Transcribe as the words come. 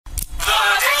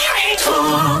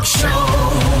Talk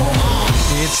Show.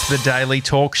 It's the Daily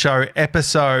Talk Show,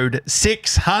 episode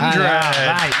 600.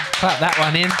 Mate, clap that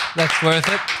one in. That's worth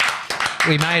it.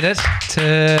 We made it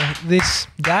to this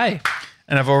day.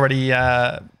 And I've already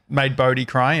made Bodie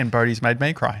cry, and Bodie's made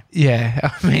me cry. Yeah,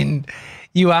 I mean,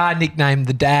 you are nicknamed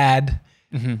the dad.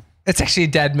 Mm-hmm. It's actually a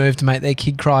dad move to make their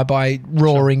kid cry by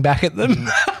roaring back at them.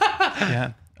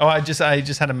 Yeah. Oh, I just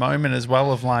had a moment as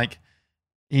well of like,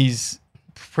 he's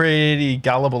pretty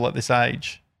gullible at this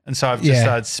age. And so I've just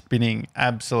started spinning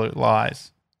absolute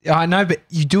lies. I know, but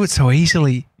you do it so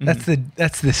easily. That's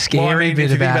the scary Well, I mean, bit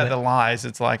if you think about about it. the lies,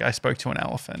 it's like I spoke to an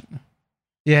elephant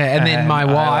Yeah, and then and my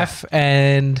I- wife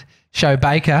and Show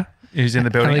Baker, who's in the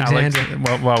building. Alexander.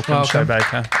 Alex, welcome, Show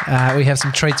Baker. we have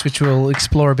some treats which we'll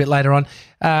explore a bit later on.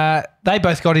 They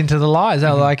both got into the lies. They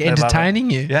were like They love it. entertaining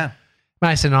you. Yeah.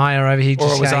 Mason and I are over here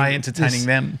just Or was saying I entertaining this-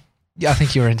 them? Yeah, I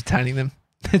think you were entertaining them.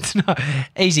 It's not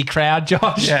easy crowd,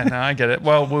 Josh. Yeah, no, I get it.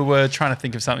 Well, we were trying to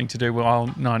think of something to do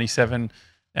while 97,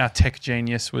 our tech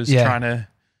genius, was trying to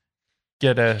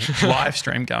get a live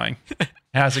stream going.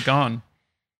 How's it gone?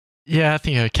 Yeah, I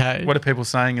think okay. What are people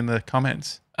saying in the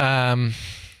comments?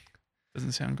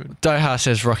 Doesn't sound good. Doha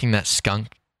says rocking that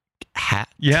skunk hat.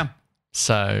 Yeah,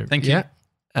 So, thank you. Yeah.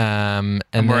 and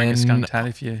I'm wearing a then skunk hat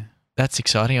if you... that's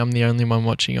exciting. I'm the only one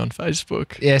watching on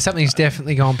Facebook. Yeah, something's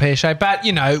definitely gone pear-shaped. But,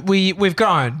 you know, we've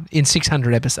grown in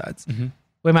 600 episodes. Mm-hmm.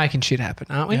 We're making shit happen,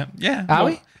 aren't we? Yeah. Are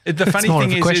we? The funny more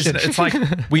thing of a is question. that it's like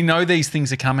we know these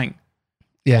things are coming.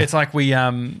 Yeah. It's like we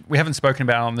haven't spoken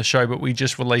about it on the show, but we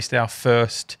just released our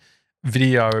first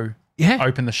video, Yeah.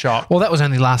 Open the Shop. Well, that was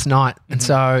only last night. And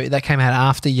so that came out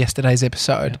after yesterday's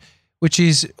episode, which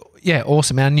is,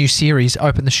 awesome. Our new series,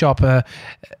 Open the Shop.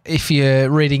 If you're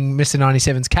reading Mr.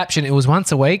 97's caption, it was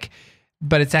once a week,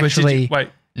 but it's But did actually, you- wait,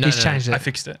 he's changed it. I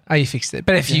fixed it. Oh, you fixed it.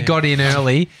 But if you got in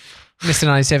early, Mr.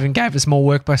 97 gave us more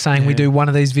work by saying we do one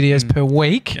of these videos per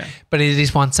week, but it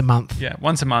is once a month. Yeah,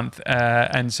 once a month.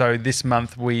 And so this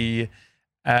month we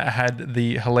had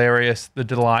the hilarious, the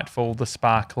delightful, the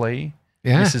sparkly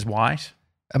Mrs. White.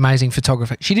 Amazing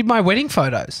photographer. She did my wedding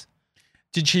photos.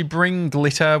 Did she bring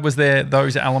glitter? Was there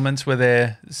those elements? Were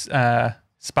there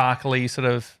sparkly sort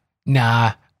of...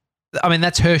 Nah. I mean,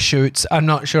 that's her shoots. I'm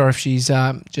not sure if she's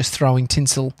just throwing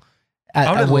tinsel at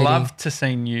I would a have wedding. loved to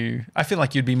seen you. I feel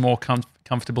like you'd be more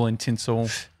comfortable in tinsel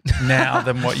now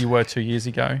than what you were 2 years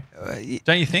ago.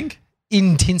 Don't you think?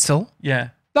 In tinsel. Yeah.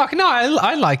 Like, no,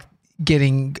 I like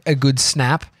getting a good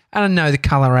snap. And I know the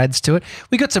colour adds to it.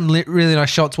 We got some really nice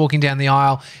shots walking down the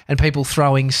aisle and people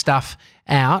throwing stuff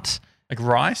out. Like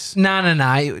rice? No.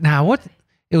 What?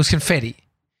 It was confetti.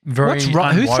 Very What's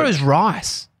rice? Who unwoke. throws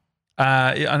rice?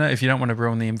 I know, if you don't want to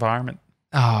ruin the environment.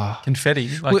 Oh, Confetti.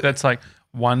 Like Well- that's like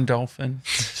one dolphin,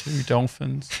 two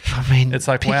dolphins. I mean, It's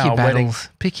like, pick wow, your wedding. battles.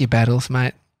 Pick your battles,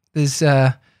 mate. There's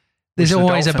the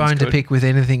always a dolphins bone to could. pick with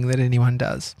anything that anyone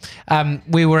does.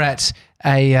 We were at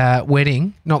a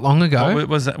wedding not long ago. What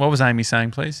was Amy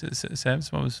saying, please?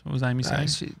 Sebs, what was Amy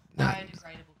saying? No.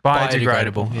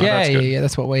 Biodegradable. Yeah. that's good.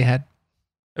 That's what we had.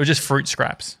 It was just fruit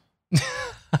scraps.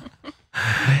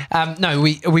 No,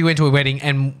 we went to a wedding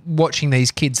and watching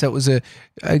these kids. So it was a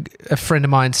friend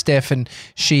of mine, Steph, and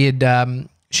she'd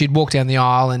walked down the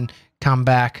aisle and come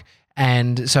back,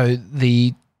 and so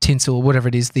the tinsel or whatever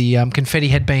it is, the confetti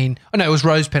had been. Oh no, it was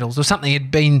rose petals or something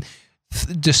had been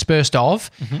dispersed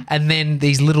of, and then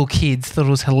these little kids thought it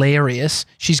was hilarious.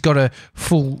 She's got a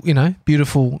full,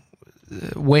 beautiful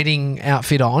wedding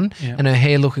outfit on, and her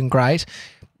hair looking great.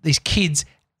 These kids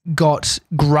got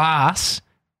grass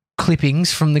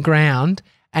clippings from the ground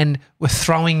and were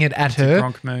throwing it at a her,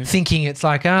 Gronk move. thinking it's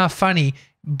like, funny,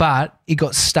 but it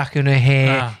got stuck in her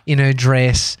hair, in her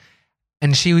dress,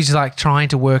 and she was like trying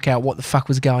to work out what the fuck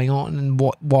was going on and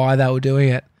why they were doing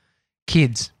it.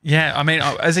 Kids. Yeah, I mean,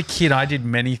 as a kid, I did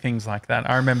many things like that.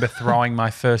 I remember throwing my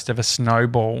first ever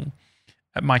snowball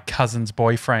at my cousin's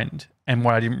boyfriend, and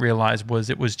what I didn't realize was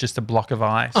it was just a block of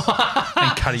ice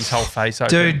and cut his whole face open.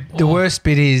 Dude, the worst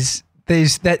bit is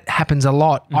that happens a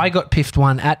lot. I got piffed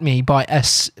one at me by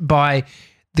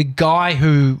the guy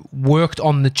who worked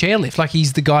on the chairlift. Like,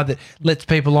 he's the guy that lets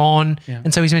people on,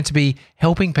 and so he's meant to be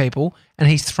helping people, and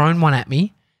he's thrown one at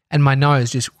me, and my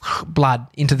nose just blood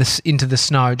into the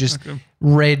snow, just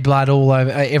red blood all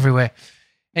over everywhere.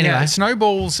 Anyway, Yeah,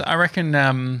 snowballs, I reckon,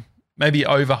 maybe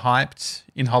overhyped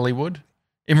in Hollywood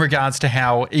in regards to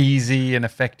how easy and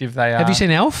effective they are. have you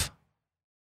seen Elf?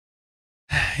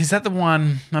 Is that the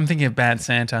one? I'm thinking of Bad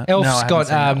Santa. Elf's No, I haven't got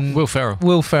seen Elf. Will Ferrell.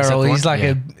 Will Ferrell. the He's one?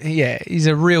 like he's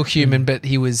a real human, but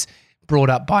he was brought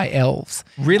up by elves.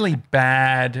 Really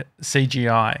bad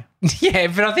CGI. Yeah,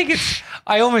 but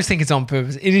I almost think it's on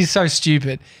purpose. It is so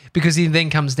stupid because he then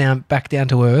comes back down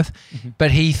to earth, but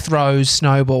he throws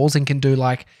snowballs and can do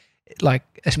like a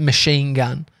machine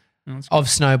gun of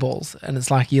snowballs. And it's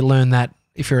like you learn that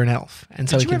if you're an elf. And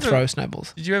so he can throw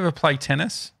snowballs. Did you ever play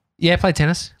tennis? Yeah, play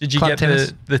tennis. Did you Club get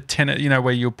tennis. the tennis,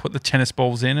 where you'll put the tennis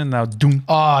balls in and they'll dunk,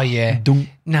 Oh, yeah. dunk.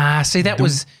 Nah, see, that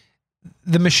was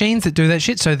the machines that do that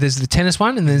shit. So there's the tennis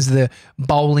one and there's the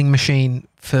bowling machine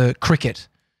for cricket.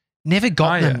 Never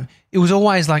got them. It was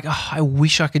always like, oh, I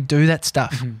wish I could do that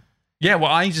stuff. Yeah, well,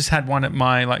 I just had one at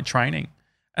my training.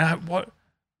 And I'm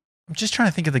just trying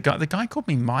to think of the guy. The guy called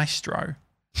me Maestro.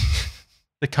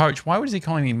 The coach. Why was he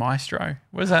calling me Maestro?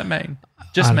 What does that mean?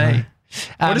 Just me. know.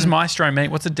 What does Maestro mean?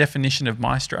 What's the definition of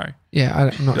Maestro? Yeah,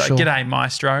 I'm not sure. G'day,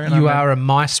 Maestro. And You are a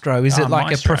maestro. Is it like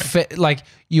maestro. like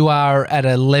you are at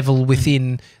a level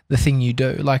within the thing you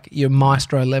do, like your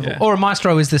maestro level, Yeah. or a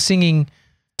maestro is the singing.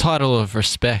 Title of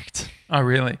respect. Oh,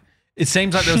 really? It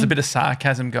seems like there was a bit of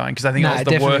sarcasm going because I think No, I was it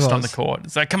the definitely worst on was. the court.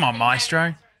 It's like, come on,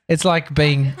 Maestro. It's like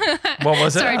being. What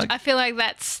was it? Sorry, I feel like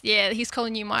he's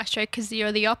calling you maestro because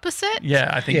you're the opposite.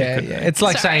 Yeah, I think Yeah, it could be. it's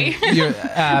like Sorry. saying, you're,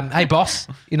 "Hey, boss,"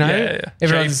 Yeah.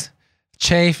 Everyone's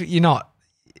chief. You're not.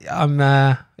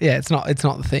 It's not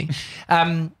the thing.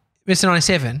 Mr.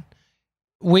 97,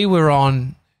 we were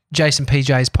on Jason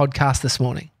PJ's podcast this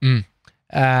morning. We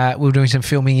were doing some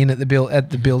filming at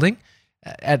the building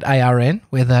at ARN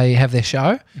where they have their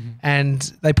show, and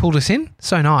they pulled us in.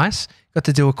 So nice. Got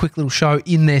to do a quick little show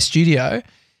in their studio.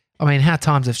 I mean, how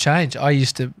times have changed. I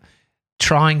used to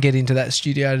try and get into that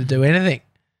studio to do anything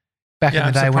back in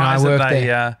the day when I worked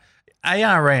there.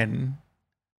 ARN,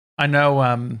 I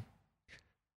know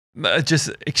just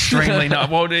extremely not.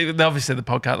 Well, obviously the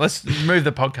podcast, let's move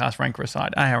the podcast ranker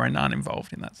aside. ARN aren't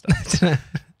involved in that stuff.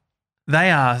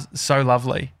 They are so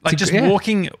lovely. Like just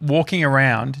walking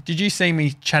around. Did you see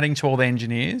me chatting to all the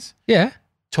engineers? Yeah.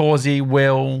 Torsey,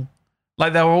 Will,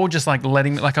 like they were all just like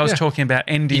letting me, like I was Yeah. talking about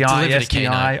NDI, delivered a SDI.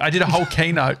 keynote. I did a whole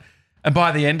keynote. And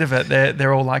by the end of it,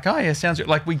 they're all like, oh yeah, sounds good.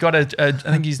 Like we got I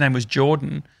think his name was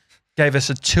Jordan, gave us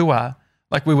a tour.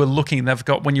 Like we were looking,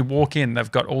 when you walk in,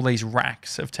 they've got all these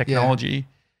racks of technology.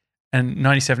 And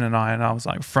 97 and I was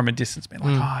like from a distance being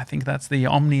like, I think that's the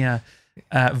Omnia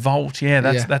Vault. Yeah,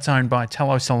 that's owned by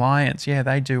Telos Alliance. Yeah,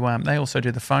 they do. They also do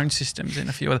the phone systems and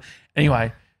a few other.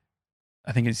 Anyway,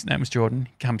 I think his name was Jordan.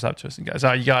 He comes up to us and goes,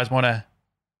 "Oh, you guys want to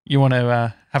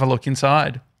have a look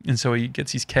inside?" And so he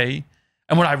gets his key.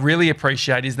 And what I really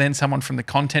appreciate is then someone from the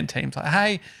content team's like,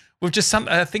 "Hey, we've just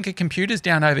I think a computer's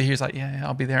down over here." He's like, "Yeah,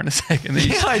 I'll be there in a second."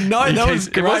 Yeah, I know. That was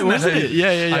great, wasn't it?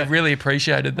 Yeah. I really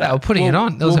appreciated that. They were putting it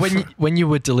on. That was when you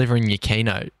were delivering your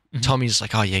keynote, Tommy's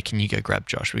like, "Oh yeah, can you go grab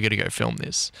Josh? We got to go film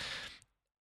this."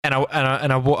 And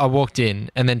I walked in,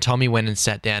 and then Tommy went and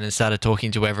sat down and started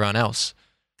talking to everyone else.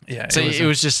 Yeah. So it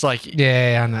was just like,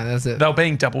 Yeah, I know. That's it. they were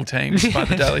being double teamed by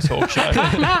the Daily Talk Show.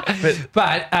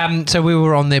 But so we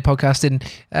were on their podcast, and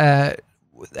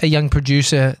a young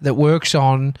producer that works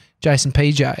on Jason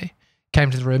PJ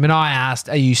came to the room, and I asked,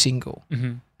 "Are you single?"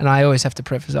 Mm-hmm. And I always have to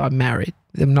preface, I'm married.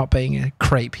 I'm not being a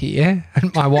creep here.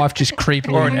 And my wife just Or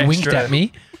creepily an winked extra. at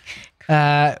me.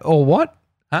 Or what?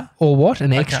 Huh? Or what?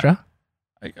 An extra?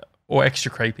 Or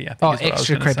extra creepy, I think. Oh, is what I was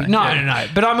extra gonna creepy. say. No, Yeah. no.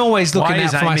 But I'm always looking Why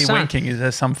out is for my Amy son. winking? Is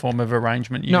there some form of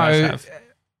arrangement you No, guys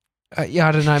have? Yeah,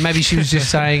 I don't know. Maybe she was just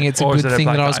saying it's a Or is good it a thing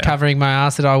that I black was eye? covering my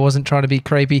ass, that I wasn't trying to be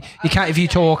creepy. You can't, if you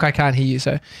talk, I can't hear you,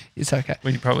 so it's okay.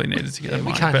 We probably needed to get a we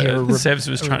mic, can't but hear a Sevs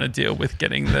was trying to deal with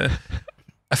getting a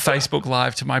Facebook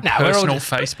Live to my No, we're all personal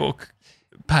just- Facebook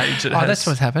page. Oh, that's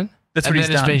what's happened. That's and what then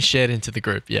he's it's done. been shared into the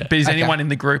group. Yeah. But is Okay. anyone in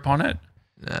the group on it?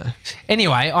 No.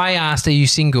 Anyway, I asked, "Are you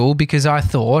single?" because I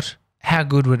thought, how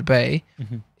good would it be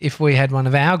if we had one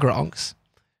of our Gronks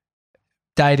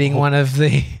dating one of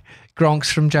the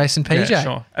Gronks from Jason PJ? Yeah,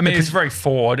 sure. I mean, it's very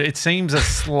forward. It seems a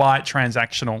slight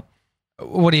transactional.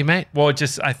 What do you mean? Well,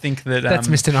 just I think that That's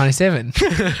Mr. 97.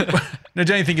 No,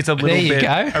 don't you think it's a little There you bit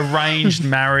go. arranged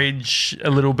marriage?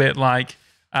 A little bit like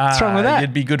What's wrong with that?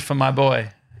 You'd be good for my boy.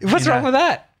 What's You wrong know? with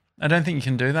that? I don't think you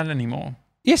can do that anymore.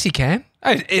 Yes, you can.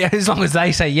 As long as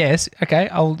they say yes. Okay,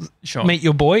 I'll Sure. meet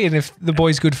your boy, and if the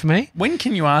boy's good for me. When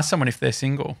can you ask someone if they're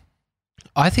single?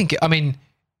 I mean,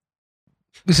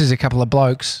 this is a couple of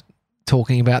blokes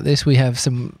talking about this. We have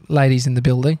some ladies in the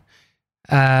building.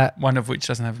 One of which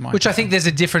doesn't have a mic. Which I think there's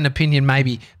a different opinion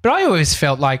maybe. But I always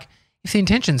felt like if the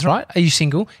intention's right, are you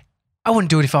single? I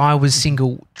wouldn't do it if I was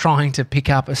single trying to pick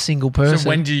up a single person. So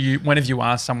when have you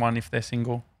asked someone if they're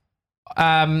single?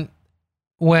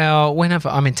 Well, whenever,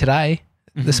 I mean today,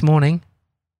 this morning,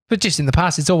 but just in the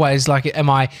past, it's always like,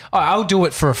 I'll do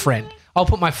it for a friend. I'll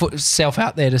put myself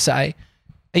out there to say,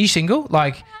 are you single?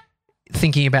 Like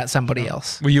thinking about somebody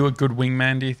else. Were you a good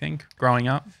wingman, do you think, growing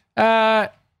up? Uh,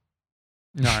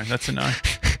 No, that's a no.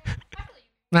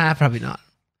 Nah, probably not.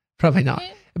 Probably not.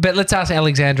 But let's ask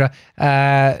Alexandra,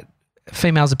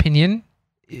 female's opinion.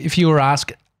 If you were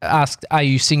asked, are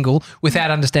you single,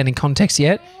 without understanding context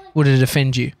yet, would it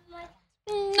offend you?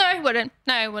 No, it wouldn't.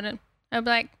 No, it wouldn't. I'd be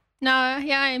like, no,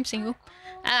 yeah, I am single.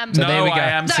 So there we go. I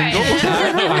am No. single.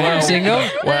 I am single.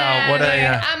 Wow, what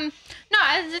a... No,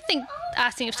 I think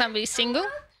asking if somebody's single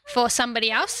for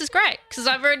somebody else is great because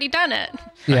I've already done it.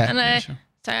 Yeah. And sure.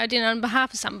 so I did it on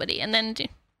behalf of somebody. And then,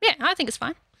 yeah, I think it's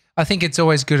fine. I think it's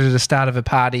always good at the start of a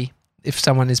party if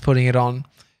someone is putting it on,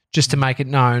 just to make it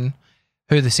known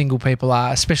who the single people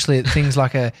are, especially at things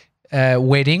like a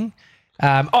wedding.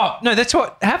 Oh, no, that's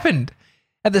what happened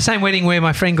at the same wedding where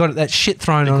my friend got that shit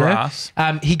thrown on grass.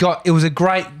 her. It was a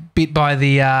great bit by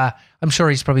the, I'm sure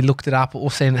he's probably looked it up or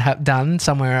seen it done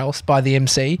somewhere else by the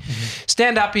MC. Mm-hmm.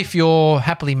 Stand up if you're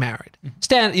happily married.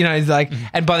 Stand,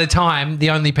 and by the time the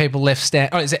only people left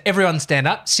everyone stand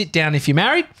up, sit down if you're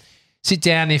married, sit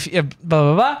down if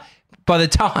blah, blah, blah. By the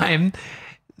time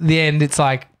the end, it's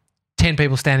like 10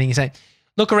 people standing. You say,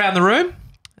 look around the room.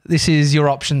 This is your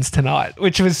options tonight,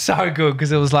 which was so good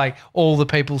because it was like all the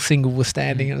people single were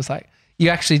standing. And it was like, you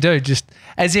actually do just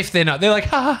as if they're not. They're like,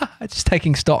 just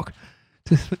taking stock.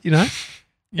 That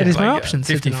is my options.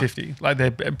 50-50. Like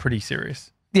they're pretty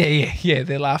serious. Yeah.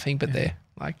 They're laughing, but they're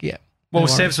like, yeah. Well,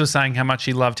 no worries. Sevs was saying how much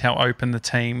he loved how open the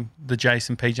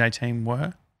Jason PJ team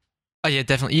were. Oh yeah,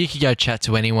 definitely. You could go chat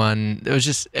to anyone. It was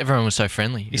just everyone was so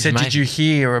friendly. He said, "Did you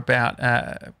hear about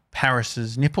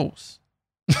Paris's nipples?"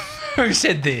 Who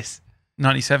said this?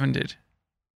 97 did.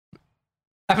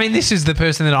 I mean, this is the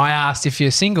person that I asked if you're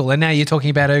single, and now you're talking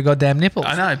about her goddamn nipples.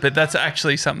 I know, but that's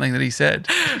actually something that he said.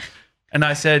 And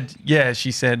I said, "Yeah."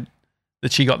 She said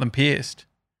that she got them pierced.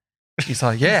 He's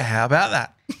like, "Yeah, how about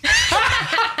that?"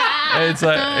 It's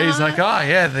like he's like, "Oh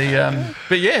yeah,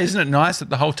 but yeah, isn't it nice that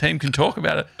the whole team can talk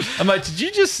about it?" I'm like, "Did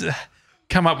you just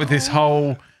come up with this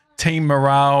whole team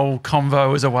morale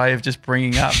convo as a way of just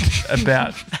bringing up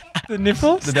about The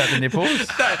nipples? about the nipples?"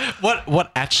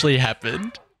 What actually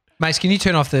happened? Mace, can you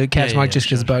turn off the couch Yeah, mic just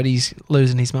because sure. Bodie's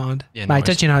losing his mind? Yeah, no Mate, worries.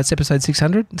 don't you know it's episode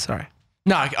 600? Sorry.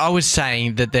 No, I was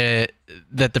saying that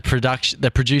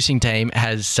the producing team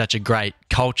has such a great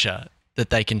culture that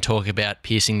they can talk about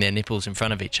piercing their nipples in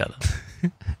front of each other.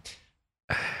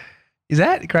 Is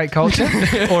that great culture?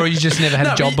 Or you just never had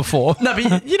No, a job but- before? No,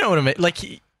 but you know what I mean. Like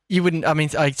you wouldn't. I mean,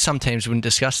 some teams wouldn't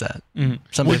discuss that.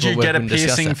 Some Would people you get a wouldn't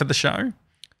discuss piercing that. for the show?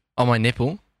 On my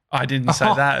nipple? I didn't say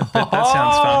that, but that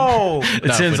sounds fun. It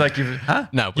No, sounds wouldn't. like you've, huh?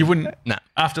 No, You wouldn't, No,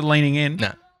 after leaning in?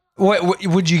 no.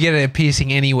 Would you get a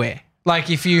piercing anywhere? Like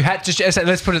if you had to,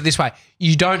 let's put it this way.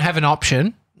 You don't have an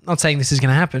option. Not saying this is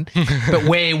going to happen, but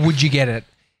where would you get it?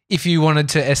 If you wanted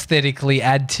to aesthetically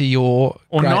add to your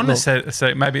Or great non look?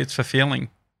 aesthetic, maybe it's for feeling.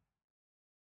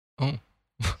 Oh.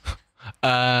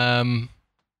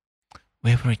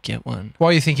 Where would I get one?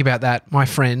 While you think about that, my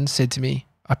friend said to me,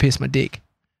 I pierced my dick.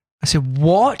 I said,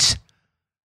 what?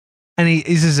 And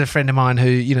this is a friend of mine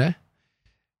who, has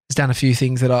done a few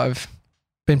things that I've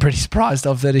been pretty surprised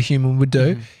of that a human would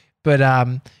do. But,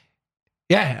 I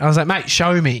was like, mate,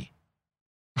 show me.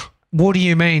 What do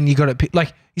you mean you got it?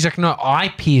 Like, he's like, no, I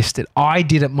pierced it. I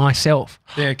did it myself.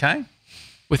 Yeah, okay.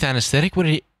 With anesthetic? What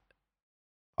did he?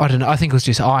 I don't know. I think it was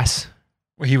just ice.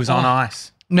 Well, he was on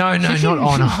ice. No, not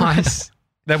on ice.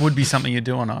 That would be something you'd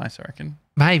do on ice, I reckon.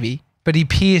 Maybe. But he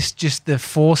pierced just the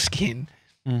foreskin.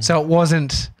 So it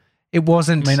wasn't. I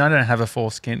mean, I don't have a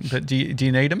foreskin, but do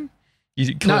you need them?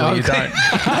 Clearly you don't.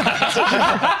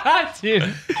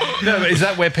 Dude. No, but is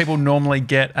that where people normally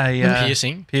get a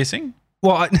Piercing? Piercing?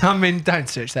 Well, I mean, don't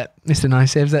search that, Mr.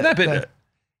 Nicevs. No, but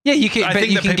yeah, you can. I but think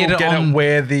you that can people get it on,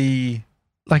 where the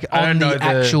like I on don't the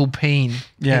know actual peen.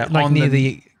 Yeah, like on near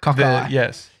the cock eye.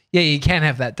 yes. Yeah, you can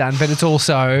have that done, but it's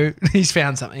also he's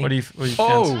found something. What do you found?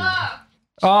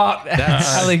 Oh,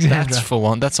 That's Alexandra. That's full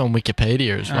on. That's on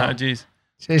Wikipedia as well. Oh, jeez.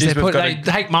 Jeez, Jeez, we've got they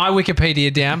take my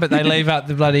Wikipedia down, but they leave out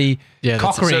the bloody Yeah,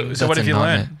 cock that's- ring. So what that's if a you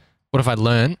nightmare. learn? What if I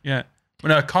learn? Yeah. Well,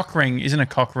 no, a cock ring isn't a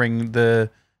cock ring the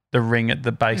ring at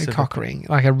the base a of cock ring,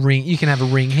 like a ring. You can have a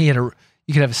ring. You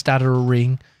could have a stud or a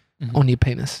ring on your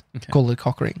penis. Okay. Call it a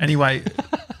cock ring. Anyway,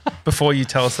 before you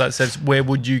tell us that, says where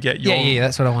would you get your Yeah,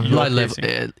 that's what I want to know. Your Low level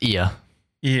piercing. ear.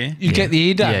 ear? You'd get the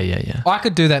ear done. Yeah. I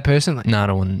could do that personally. No, I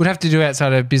don't want. Would have to do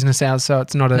outside of business hours, so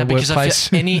it's not a No, because I workplace.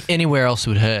 feel anywhere else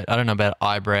would hurt. I don't know about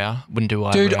eyebrow. Wouldn't do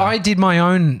eyebrow. Dude, I did my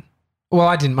own. Well,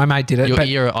 I didn't. My mate did it. Your but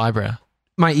ear or eyebrow.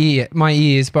 my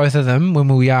ears, both of them, when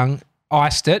we were young,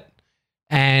 iced it,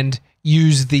 and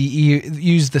use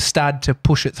the stud to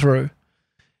push it through.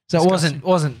 So it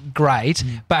wasn't great,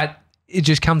 but it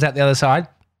just comes out the other side.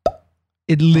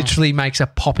 It literally makes a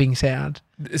popping sound.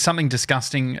 There's something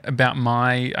disgusting about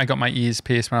I got my ears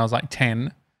pierced when I was like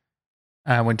 10.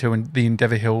 I went to the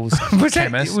Endeavour Hills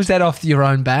chemist. Was that off your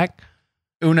own back?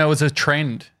 Oh, no, it was a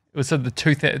trend. It was sort of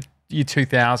the year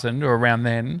 2000 or around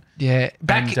then. Yeah.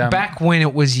 Back when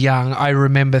it was young, I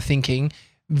remember thinking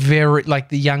very, like,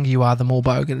 the younger you are, the more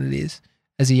bogan it is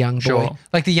as a young boy. Sure.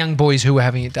 Like the young boys who were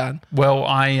having it done. Well,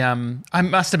 I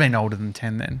must have been older than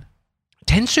 10 then.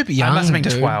 10's super young, I must have been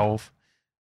dude. 12.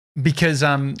 Because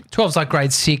 12's like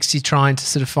grade 6. You're trying to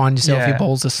sort of find yourself. Yeah. Your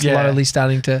balls are slowly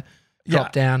starting to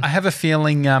drop down. I have a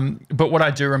feeling, but what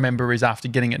I do remember is after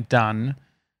getting it done,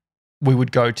 we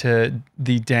would go to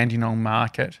the Dandenong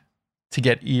market to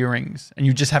get earrings, and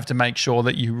you just have to make sure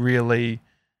that you really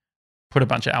put a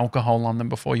bunch of alcohol on them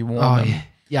before you wore them.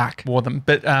 Yeah. Yuck. Wore them.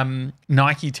 But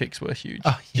Nike ticks were huge.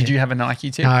 Oh, yeah. Did you have a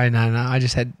Nike tick? No. I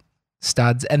just had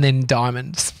studs and then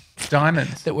diamonds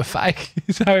Diamonds. that were fake.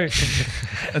 So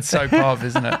It's so pov,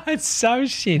 isn't it? it's so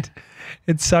shit.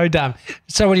 It's so dumb.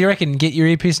 So what do you reckon? Get your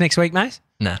earpiece next week, mate?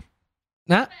 Nah.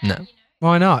 No? No.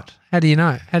 Why not? How do you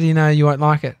know? How do you know you won't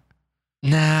like it?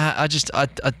 Nah, I just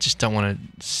don't want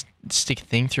to stick a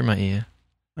thing through my ear.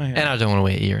 Oh, yeah. And I don't want to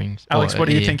wear earrings. Alex, or what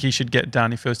do you ear- think he should get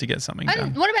done if he was to get something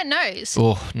done? What about nose?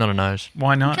 Oh, not a nose.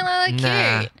 Why not? Can I look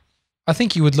Nah. cute? I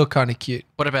think you would look kind of cute.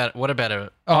 What about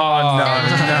a Oh,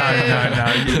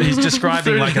 no. He's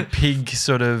describing like a pig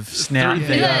sort of snout Is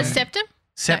thing. that a septum?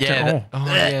 Septum. yeah,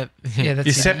 oh. Yeah, that's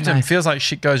Your septum feels like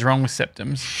shit goes wrong with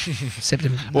septums.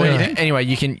 septum. What do you Yeah. think? Anyway,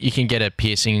 you can get a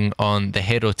piercing on the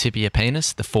head or tip of your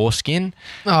penis, the foreskin,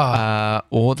 Oh,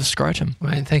 or the scrotum.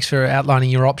 man, thanks for outlining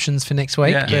your options for next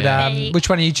week. Yeah. But Yeah. which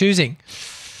one are you choosing?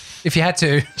 If you had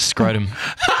to. Scrotum.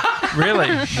 Really?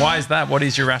 Why is that? What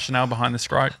is your rationale behind the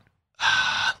scrote?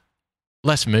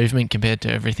 Less movement compared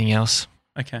to everything else.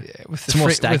 Okay. Yeah, with It's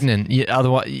more stagnant.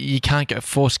 Otherwise, you can't go.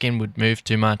 Foreskin would move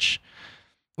too much.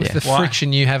 With Yeah. the Why?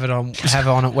 friction you have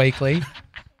on it weekly.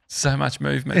 So much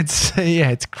movement.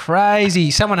 It's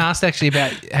crazy. Someone asked actually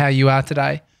about how you are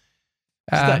today.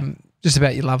 Just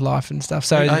about your love life and stuff.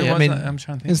 So Oh, I was mean, that? I'm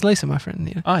trying to think. it's Lisa, my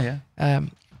friend. Yeah. Oh, yeah.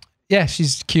 Yeah,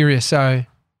 she's curious. So,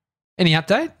 any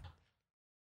update?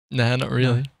 No, not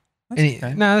really.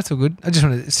 Okay. No, that's all good. I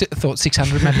just thought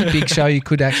 600, maybe a big show. You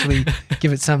could actually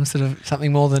give it some sort of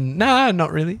something more than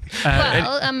not really.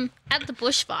 Well, at the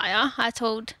bushfire, I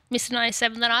told Mr.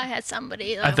 97 that I had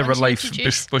somebody that At the I wanted to relief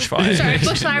introduce. bushfire. Sorry,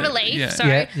 bushfire relief. Yeah.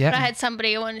 Sorry, Yeah. but I had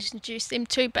somebody I wanted to introduce him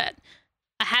to, but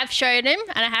I have showed him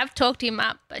and I have talked him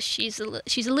up, but she's a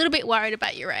little bit worried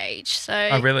about your age. So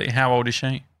Oh, really? How old is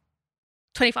she?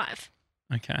 25.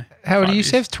 Okay. How old are 5 you, years.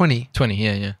 Sev? 20. 20,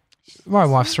 yeah. My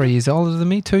wife's 3 years older than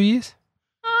me, 2 years.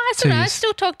 Oh, I 2 don't know. I years.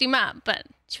 still talked him up, but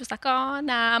she was like, "Oh,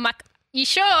 nah." I'm like, "You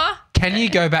sure?" Can you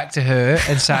go back to her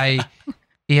and say,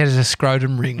 he has a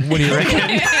scrotum ring? What do you reckon?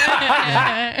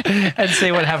 And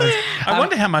see what happens. I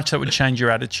wonder how much that would change your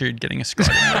attitude getting a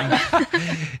scrotum ring.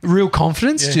 Real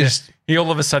confidence, just He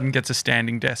all of a sudden gets a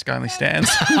standing desk, only stands.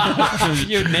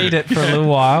 you need it for a little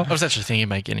while. I was actually thinking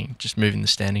about just moving the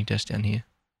standing desk down here.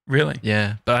 Really?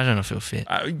 Yeah, but I don't know if it'll fit.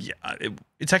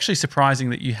 It's actually surprising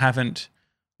that you haven't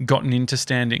gotten into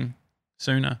standing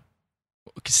sooner.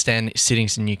 Because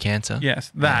sitting's the new cancer.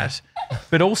 Yes, that.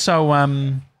 But also, I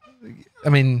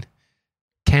mean,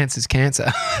 cancer's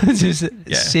cancer. Just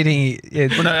Yeah. sitting. Yeah,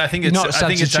 well, no, I think you're it's not I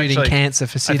think it's substituting actually, cancer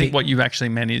for I sitting. think what you actually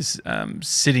meant is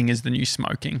sitting is the new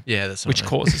smoking, Yeah, that's what which I mean.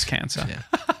 causes cancer. Yeah.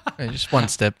 Yeah, just one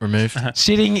step removed.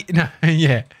 Sitting, no,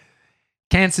 yeah.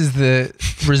 Cancer's the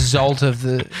result of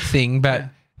the thing, but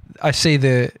I see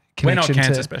the We're not connection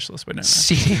cancer to specialists. We don't know.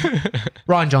 sitting.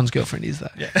 Ryan John's girlfriend is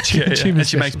that. Yeah, Tumour and she makes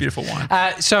specialist. beautiful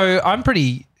wine. So I'm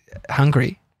pretty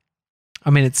hungry. I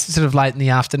mean, it's sort of late in the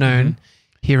afternoon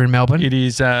here in Melbourne. It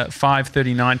is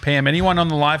 5:39 p.m. Anyone on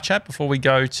the live chat before we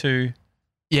go to?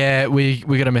 Yeah, we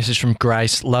got a message from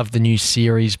Grace. Love the new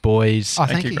series, boys. Oh,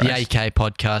 thank you, you. Grace. The AK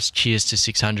podcast. Cheers to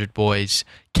 600, boys.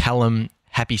 Callum,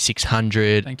 happy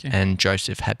 600. Thank you. And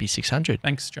Joseph, happy 600.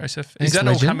 Thanks, Joseph. Thanks, is that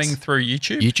legends. all coming through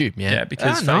YouTube? YouTube, yeah.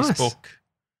 because Ah, nice. Facebook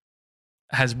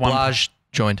has one. Blaj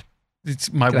joined.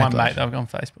 It's my G'day, one Blaj. mate that I've got on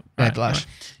Facebook. Yeah, Right, blush.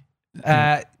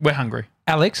 right. We're hungry.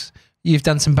 Alex, you've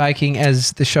done some baking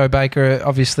as the show baker.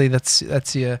 Obviously, that's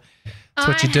what you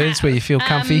do. It's where you feel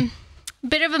comfy.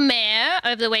 Bit of a mare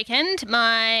over the weekend.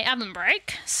 My oven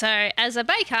broke. So as a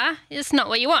baker, it's not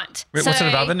what you want. What sort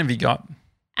of oven have you got?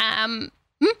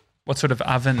 What sort of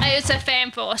oven? It's a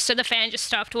fan force, so the fan just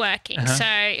stopped working. So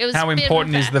it was How a bit of a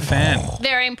important is faff. the fan?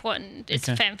 Very important. It's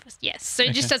Okay. a fan force, yes. So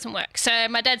it just doesn't work. So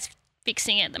my dad's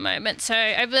fixing it at the moment. So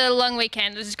over the long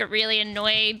weekend, I just got really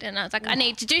annoyed and I was like, I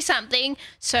need to do something.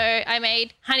 So I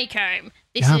made honeycomb.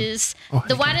 This Yum. is Oh,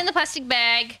 the one in the plastic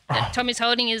bag that Tommy's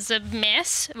holding is a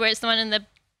mess, whereas the one in the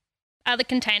other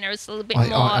container is a little bit more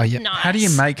yeah. nice. How do you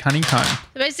make honeycomb? So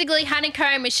basically,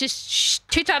 honeycomb is just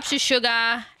 2 types of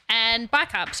sugar and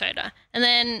bicarb soda. And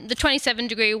then the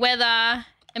 27-degree weather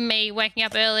and me waking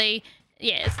up early,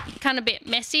 yeah, it's kind of a bit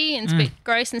messy and it's a bit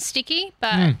gross and sticky.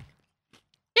 But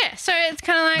yeah, so it's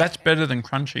kind of like, That's better than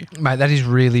crunchy. Mate, that is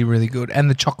really, really good. And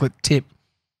the chocolate tip.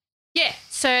 yeah.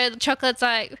 So the chocolate's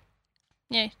like,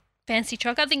 fancy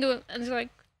chocolate. I think it was like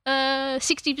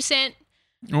 60%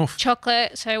 Oof.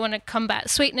 chocolate. So I want to combat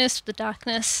sweetness, the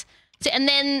darkness. So, and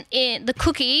then the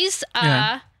cookies are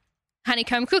Yeah.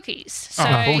 honeycomb cookies. So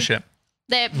Oh, bullshit.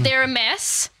 they're a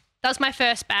mess. That was my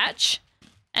first batch,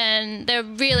 and they're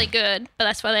really good. But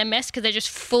that's why they're a mess, because they're just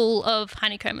full of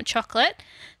honeycomb and chocolate.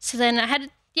 So then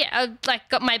I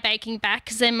got my baking back,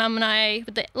 because then Mum and I,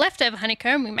 with the leftover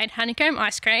honeycomb, we made honeycomb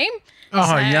ice cream. Oh,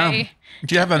 So yum.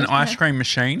 Do you have an ice cream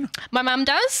machine? My mum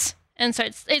does, and so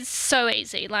it's so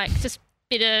easy. Like just a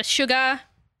bit of sugar,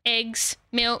 eggs,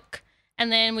 milk,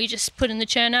 and then we just put in the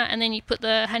churner, and then you put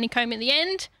the honeycomb at the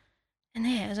end, and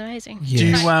yeah, it was amazing. Yeah. Do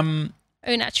you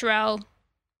Au natural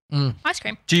ice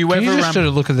cream. do you Can you ever just sort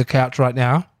of look at the couch right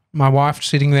now? My wife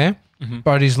sitting there. Mhm.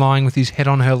 Bodie's lying with his head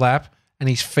on her lap and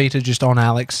his feet are just on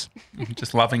Alex.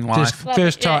 just loving life? Just Love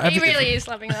first it. Yeah, time. he really is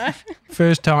loving life.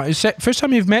 First time. Is that first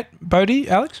time you've met Bodie,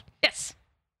 Alex? Yes.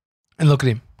 And look at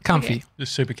him. Comfy. Okay.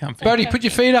 Just super comfy. Bodie, put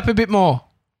your feet up a bit more.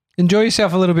 Enjoy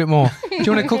yourself a little bit more. Do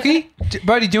you want a cookie?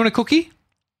 Bodie, do you want a cookie?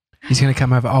 He's going to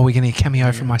come over. Oh, we're going to get a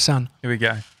cameo from my son. Here we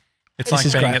go. It's This like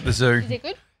is being great. at the zoo. Is it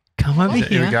good? Come over Here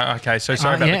here. we go. Okay, so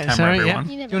sorry about the camera, sorry, everyone.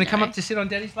 You Do never you want to come know. up to sit on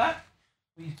Daddy's lap?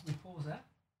 We pause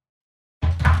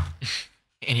that.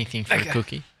 Anything for Okay. a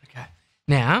cookie. Okay.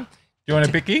 Now, Do you want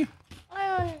a bicky?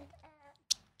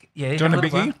 yeah. Do you want a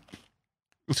bicky?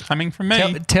 It's coming from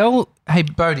me. Tell hey,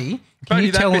 Bodie, can Bodie,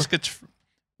 you that tell biscuit's...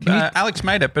 Can you- Alex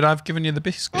made it, but I've given you the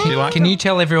biscuit. Do you like Can it? you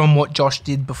tell everyone what Josh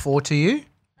did before to you?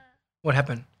 What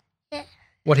happened?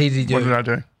 What did he do? What did I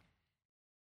do?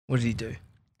 What did he do?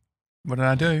 What did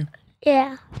I do?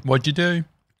 Yeah. What'd you do?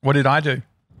 What did I do?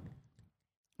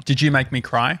 Did you make me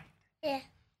cry? Yeah.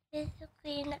 There's a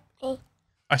queen at me.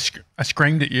 I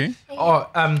screamed at you. Oh,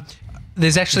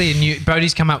 there's actually a new.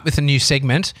 Bodie's come up with a new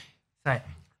segment. Say it.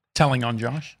 Telling on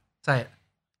Josh. Say it.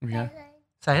 Yeah.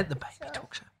 Say it. The baby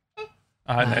talk show.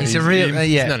 I know. He's a real. It's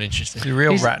yeah. not interesting. He's a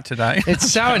real he's- rat today.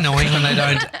 It's so annoying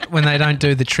when they don't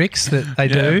do the tricks that they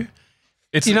Yeah. do.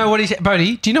 It's You know what he said,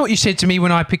 Bodie? Do you know what you said to me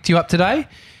when I picked you up today?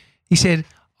 He said,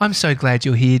 "I'm so glad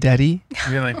you're here, Daddy."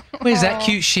 really. Where's that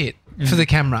cute shit for the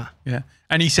camera? Yeah.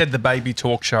 And he said the baby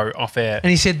talk show off air. And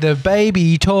he said, "The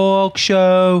baby talk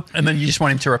show." And then you just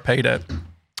want him to repeat it.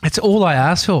 That's all I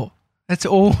asked for. That's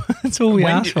all. That's all we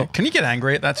asked for. Can you get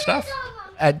angry at that stuff?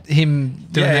 At him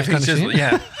doing Yeah, that if kind he's of just shit.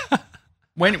 yeah.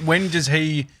 When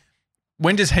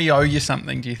does he owe you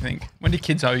something, do you think? When do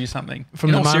kids owe you something? From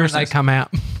In the all moment they seriousness. come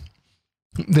out,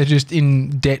 they're just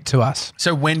in debt to us.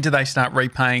 So when do they start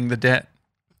repaying the debt?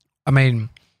 I mean,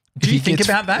 Do if you he think gets-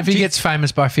 about that? If he Do you- gets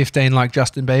famous by 15 like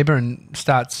Justin Bieber and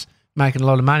starts making a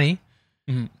lot of money,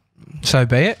 Mhm. so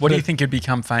be it. What do you think he'd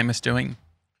become famous doing?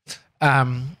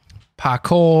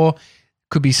 Parkour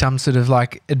could be some sort of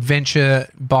like adventure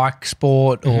bike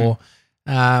sport, Mm-hmm. or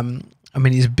I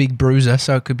mean, he's a big bruiser,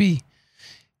 so it could be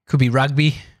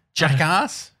rugby.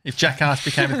 Jackass? If Jackass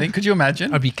became a thing, could you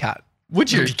imagine? I'd be cut.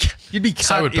 Would you? You'd be cut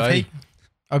So would if Bodie. he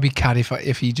I'd be cut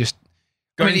if he just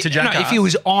got I mean, into no, Jackass.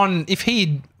 if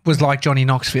he was like Johnny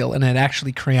Knoxville and had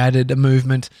actually created a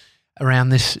movement around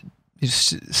this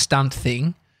stunt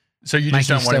thing. So you just making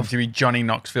don't want him stuff- to be Johnny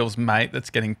Knoxville's mate that's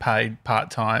getting paid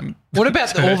part-time. What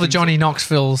about all the Johnny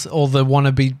Knoxvilles, all the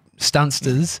wannabe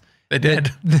stuntsters They're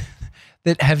dead.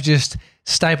 that have just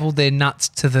stapled their nuts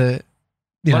to the,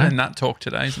 A you lot know, of nut talk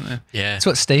today, isn't there? Yeah. that's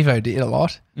what Steve-O did a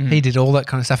lot. Mm-hmm. He did all that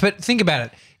kind of stuff. But think about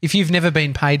it. If you've never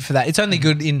been paid for that, it's only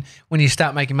good in when you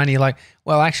start making money. You're like,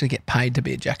 well, I actually get paid to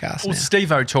be a jackass Well, now.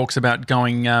 Steve-O talks about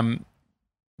going,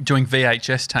 doing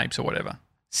VHS tapes or whatever,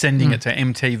 sending it to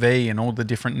MTV and all the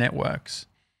different networks.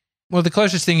 Well, the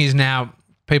closest thing is now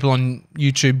people on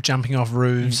YouTube jumping off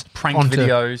roofs. Prank onto-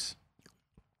 videos.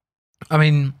 I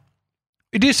mean,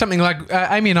 it is something like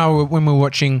Amy and I, when we were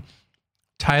watching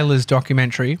Taylor's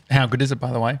documentary. How good is it,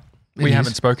 by the way? It We is.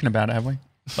 haven't spoken about it, have we?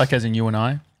 Like as in you and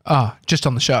I? Oh, just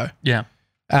on the show. Yeah.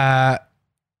 Yeah,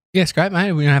 it's great,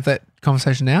 mate. We're going to have that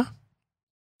conversation now.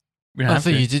 We don't I have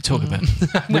thought to. you did talk about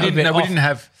it. We didn't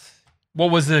have... What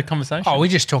was the conversation? Oh, we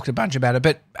just talked a bunch about it.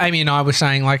 But Amy and I were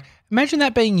saying, like, imagine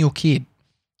that being your kid.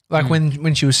 Like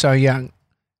when she was so young,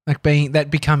 like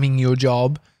becoming your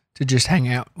job to just hang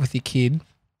out with your kid.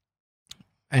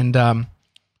 And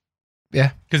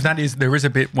Because there is a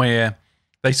bit where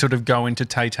they sort of go into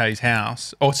Tay-Tay's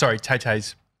house,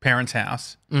 Tay-Tay's parents'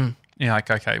 house. You're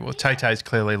like, okay, well, Tay-Tay's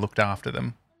clearly looked after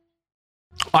them.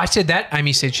 I said that.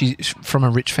 Amy said she's from a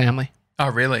rich family. Oh,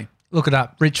 really? Look it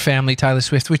up. Rich family, Taylor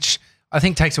Swift, which I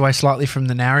think takes away slightly from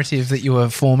the narrative that you were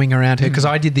forming around her, because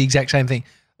I did the exact same thing.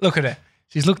 Look at her.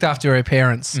 She's looked after her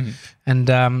parents. And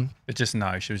But just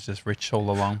no, she was just rich all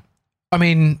along. I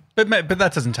mean, But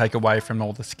that doesn't take away from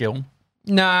all the skill.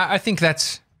 nah, I think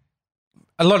that's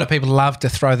a lot of people love to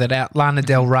throw that out. Lana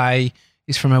Del Rey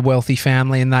is from a wealthy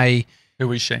family, and they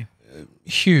Who is she?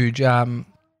 huge,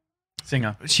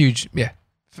 Singer. huge,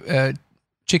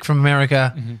 chick from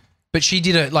America. But she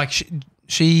did it like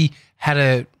she had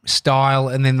a style,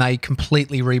 and then they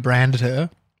completely rebranded her,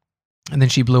 and then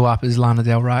she blew up as Lana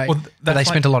Del Rey. Well, but they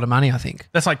spent a lot of money, I think.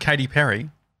 That's like Katy Perry.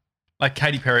 Like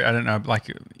Katy Perry, I don't know, like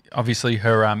obviously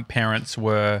her parents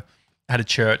had a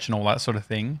church and all that sort of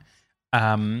thing.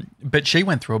 But she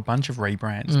went through a bunch of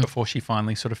rebrands before she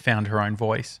finally sort of found her own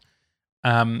voice.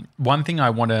 One thing I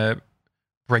want to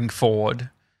bring forward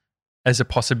as a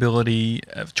possibility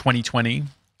of 2020,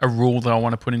 a rule that I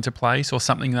want to put into place or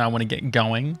something that I want to get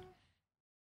going,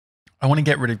 I want to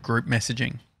get rid of group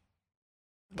messaging.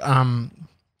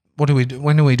 What do we do?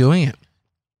 When are we doing it?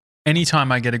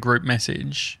 Anytime I get a group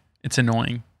message, it's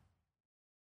annoying.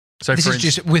 So This for is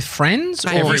just with friends,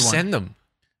 Mate, or we everyone. send them.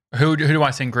 who do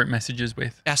I send group messages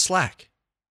with? Our Slack.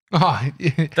 Oh,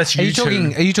 That's are you you two.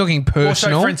 talking? Are you talking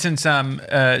personal? Also, for instance,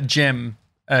 Jem,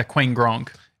 Queen Gronk,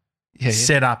 Yeah, yeah.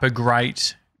 set up a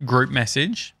great group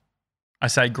message. I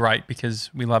say great because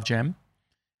we love Jem.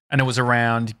 And it was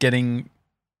around getting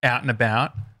out and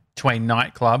about to a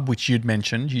nightclub, which you'd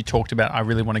mentioned. You talked about, I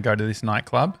really want to go to this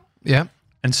nightclub. Yeah.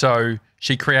 And so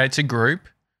she creates a group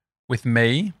with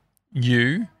me,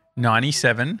 you,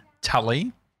 97,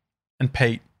 Tully, and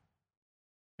Pete.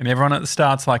 And everyone at the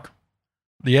start's like,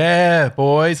 yeah,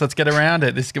 boys, let's get around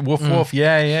it. This woof woof,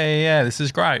 yeah. This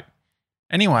is great.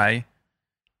 Anyway,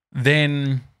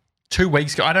 then 2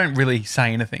 weeks ago, I don't really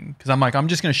say anything because I'm like, I'm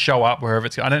just going to show up wherever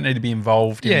it's. I don't need to be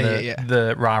involved in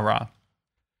the rah rah.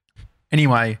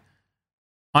 Anyway,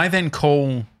 I then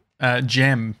call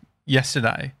Jem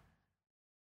yesterday,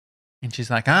 and she's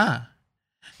like,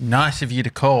 nice of you to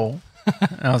call.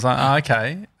 And I was like,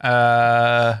 okay.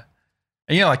 And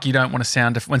like you don't want to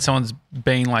sound when someone's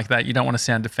being like that, you don't want to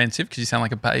sound defensive because you sound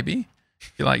like a baby.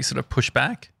 You like sort of push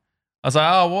back. I was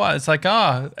like, oh, what? It's like,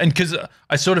 and because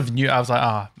I sort of knew, I was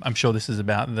like, I'm sure this is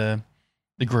about the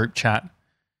group chat.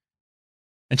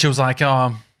 And she was like,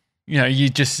 I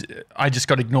just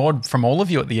got ignored from all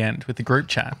of you at the end with the group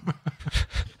chat.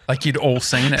 Like you'd all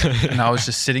seen it. And I was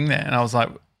just sitting there and I was like,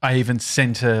 I even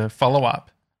sent a follow-up.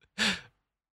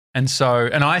 And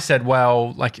I said,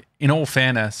 well, like in all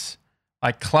fairness,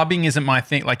 like clubbing isn't my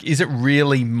thing. Like, is it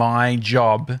really my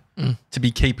job to be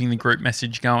keeping the group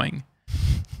message going?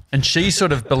 And she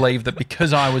sort of believed that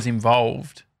because I was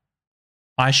involved,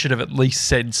 I should have at least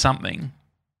said something.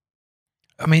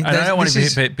 I mean, I don't want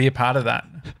to be a part of that.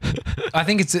 I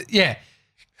think it's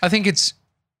I think it's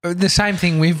the same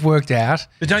thing we've worked out.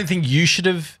 I don't think you should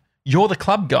have. You're the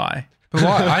club guy. But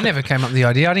why? I never came up with the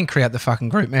idea. I didn't create the fucking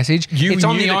group message. It's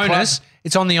on the onus.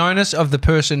 It's on the onus of the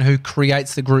person who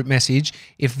creates the group message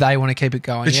if they want to keep it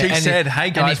going. But she said, "Hey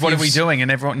guys, what are we doing?" And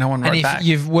no one wrote back. And if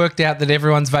you've worked out that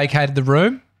everyone's vacated the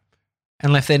room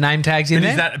and left their name tags in But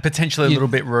there, is that potentially a little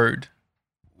bit rude?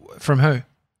 From who?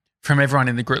 From everyone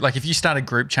in the group. Like if you start a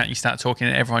group chat, you start talking,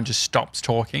 and everyone just stops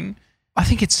talking. I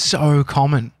think it's so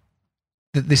common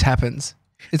that this happens.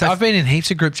 I've been in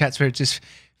heaps of group chats where it just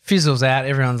fizzles out.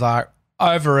 Everyone's like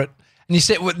over it. And you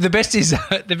said the best is The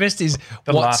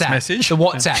WhatsApp last message. The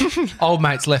WhatsApp. Old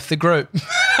mates left the group.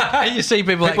 You see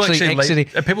people actually exiting.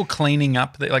 Are people cleaning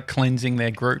up, like cleansing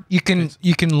their group? You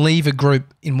can leave a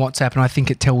group in WhatsApp, and I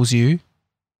think it tells you,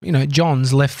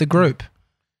 John's left the group.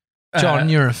 John,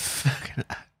 you're a fucking.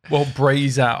 Well,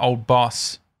 Bree's old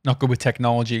boss, not good with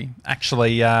technology,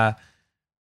 actually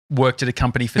worked at a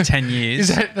company for 10 years.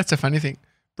 That's a funny thing.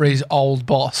 Bree's old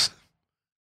boss.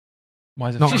 Why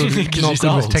is it Not good, Because not he's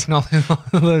good with old.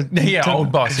 technology. Yeah,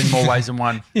 old boss in more ways than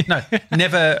one. No,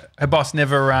 never. Her boss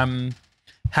never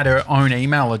had her own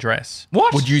email address.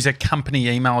 What? Would use a company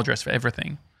email address for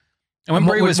everything. And when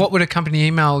Bree was What would a company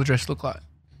email address look like?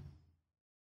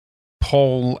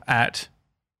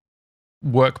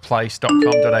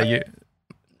 paul@workplace.com.au.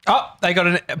 Oh,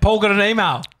 Paul got an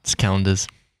email. It's calendars,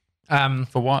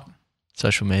 For what?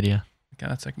 social media. Okay,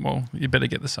 that's like, well, you better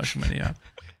get the social media up.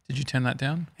 Did you turn that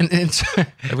down? And so,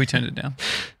 Have we turned it down?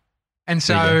 And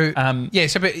so, There you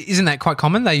but isn't that quite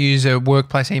common? They use a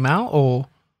workplace email or?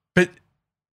 But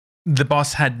the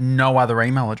boss had no other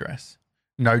email address,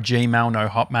 no Gmail, no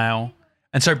Hotmail.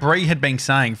 And so Brie had been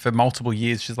saying for multiple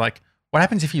years, she's like, what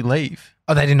happens if you leave?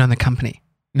 Oh, they didn't own the company.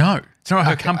 No, it's not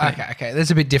her company. Okay.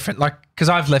 That's a bit different. Like, because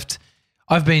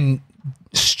I've been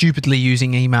stupidly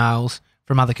using emails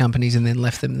from other companies and then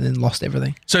left them and then lost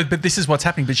everything. So, but this is what's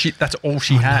happening. But that's all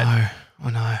she had. I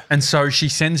know. And so she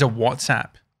sends a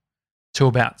WhatsApp to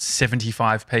about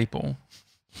 75 people,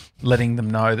 letting them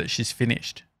know that she's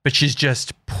finished. But she's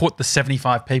just put the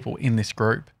 75 people in this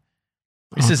group.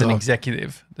 This is an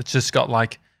executive that's just got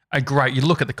like you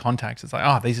look at the contacts, it's like,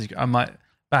 I'm like,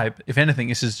 babe, if anything,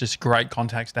 this is just great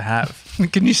contacts to have.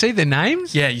 Can you see the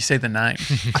names? Yeah, you see the names.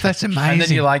 Oh, that's amazing. And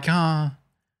then you're like,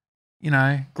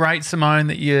 great, Simone,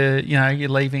 that you're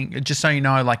leaving. Just so you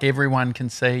know, like everyone can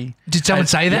see. Did someone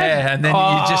say that? Yeah, and then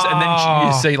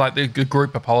you see like the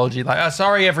group apology, like,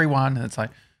 sorry, everyone. And it's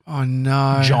like, oh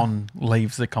no. John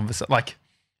leaves the conversation. Like,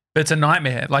 but it's a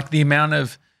nightmare. Like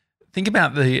think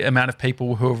about the amount of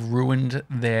people who have ruined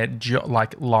their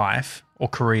life or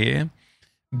career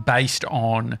based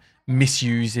on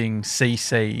misusing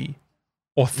CC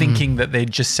or thinking that they're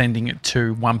just sending it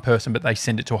to one person, but they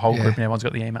send it to a whole group and everyone's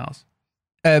got the emails.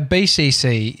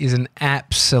 BCC is an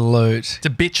absolute. It's a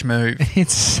bitch move.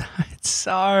 It's It's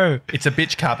a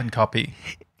bitch carbon copy.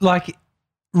 like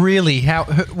really.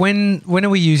 When are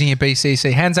we using a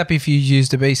BCC? Hands up if you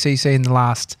used a BCC in the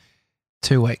last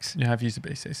 2 weeks. Yeah, I've used a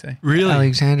BCC. Really?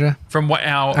 Alexandra, From what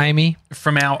Amy.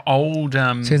 from our old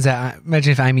Turns out,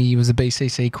 imagine if Amy was a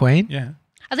BCC queen. yeah.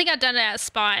 I think I've done it out of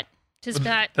spite. Just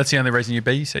like, That's the only reason you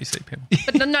BCC people.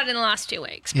 but not in the last 2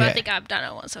 weeks. But I think I've done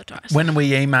it once or twice. When we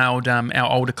emailed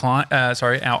our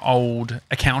old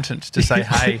accountant to say,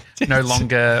 hey, no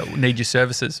longer need your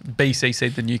services,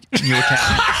 BCC the new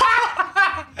accountant.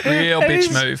 Real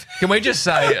bitch move. Can we just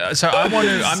say? So I'm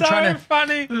trying to.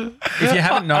 Funny. If you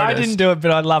haven't noticed, I didn't do it, but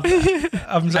I love it.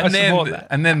 I support that.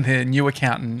 And then the new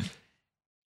accountant,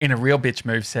 in a real bitch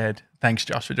move, said, "Thanks,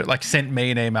 Josh, for doing." Like, sent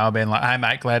me an email being like, "Hey,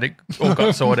 mate, glad it all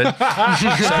got sorted."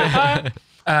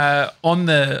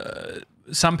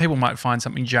 Some people might find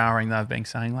something jarring that I've been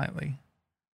saying lately.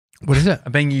 What is it?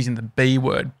 I've been using the B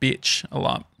word, bitch, a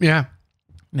lot. Yeah.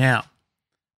 Now,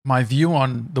 my view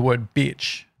on the word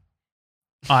bitch,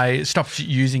 I stopped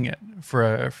using it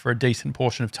for a decent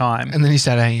portion of time. And then you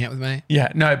started hanging out with me.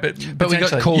 Yeah, no, but we got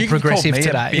potentially, called you progressive called me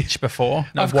today. a bitch before.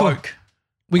 No, Of course. woke.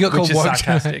 We got called Which is woke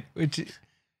sarcastic. today,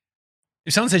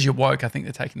 If someone says you're woke, I think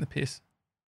they're taking the piss.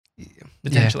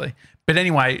 Potentially. But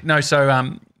anyway, no,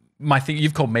 so my thing,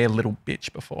 you've called me a little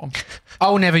bitch before.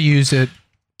 I'll never use it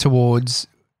towards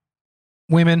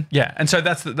women. Yeah, and so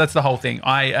that's the whole thing.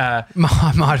 I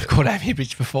might have called Amy a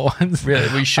bitch before.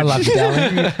 really, we should. I love you,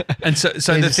 darling. And so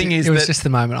the thing is it was that just the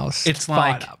moment I was it's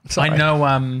fired like, up. Sorry. I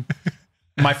know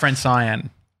my friend Cyan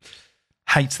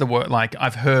hates the word. Like,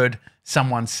 I've heard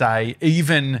someone say,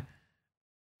 even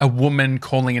a woman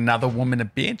calling another woman a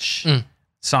bitch,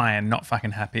 Cyan not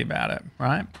fucking happy about it,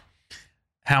 right?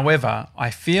 However, I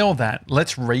feel that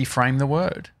let's reframe the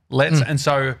word. And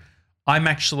so I'm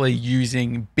actually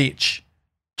using bitch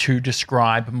to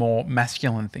describe more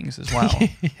masculine things as well.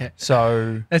 Yeah.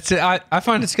 So That's it. I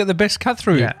find it's got the best cut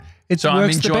through. yeah. It So I'm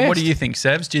works the enjoying. What do best. you think,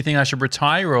 Sebs? Do you think I should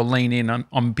retire or lean in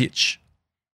on bitch?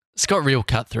 It's got real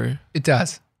cut through. It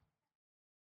does.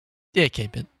 Yeah,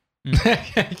 keep it.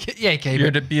 Yeah, keep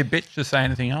You'd it. be a bitch to say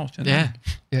anything else. didn't Yeah.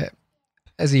 Yeah.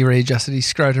 As he readjusted his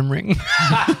scrotum ring.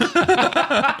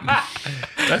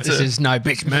 That's This is no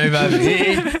bitch move over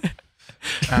here.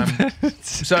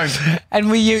 so, And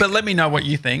but let me know what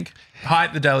you think. Hi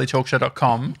at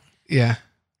thedailytalkshow.com. yeah.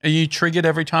 Are you triggered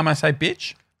every time I say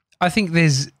bitch? I think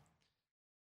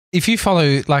if you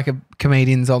follow like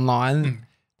comedians online,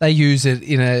 they use it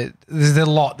there's a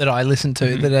lot that I listen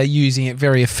to that are using it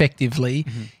very effectively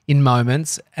in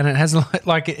moments, and it has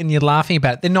like, and you're laughing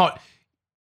about it.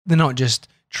 They're not just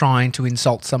trying to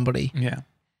insult somebody. Yeah.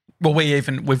 Well,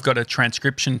 we've got a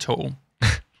transcription tool.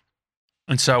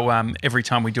 And so every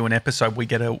time we do an episode, we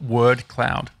get a word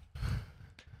cloud.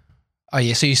 Oh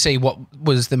yeah, so you see what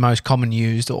was the most common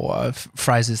used or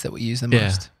phrases that were used the Yeah.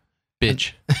 most.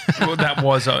 Bitch. Well, that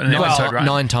was an episode, right?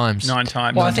 9 times. 9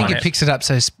 times. Well, I think it picks it up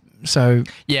so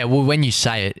Yeah, well, when you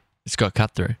say it, it's got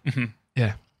cut through.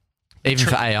 yeah. Even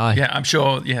for AI. Yeah, I'm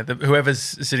sure. Yeah, whoever's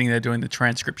sitting there doing the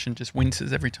transcription just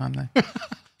winces every time they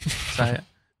say it.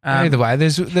 Either way,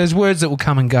 there's words that will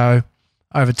come and go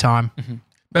over time.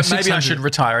 But maybe I 600. should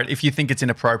retire it if you think it's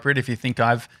inappropriate. If you think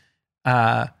I've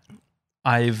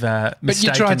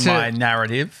mistaken tried to- my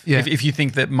narrative. Yeah. If you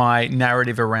think that my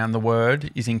narrative around the word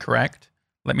is incorrect,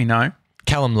 let me know.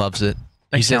 Callum loves it.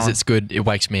 Thanks, he says Callum. it's good. It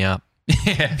wakes me up.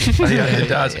 Yeah, it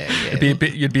does. yeah.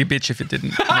 You'd be a bitch if it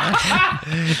didn't. You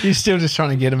know? You're still just trying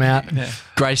to get them out. Yeah.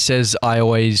 Grace says I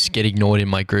always get ignored in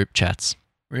my group chats.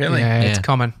 Really? Yeah, it's Yeah.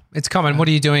 common. It's common. What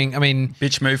are you doing? I mean,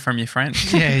 Bitch move from your friend.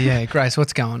 yeah. Grace,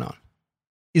 what's going on?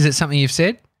 Is it something you've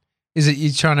said? Is it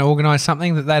you trying to organise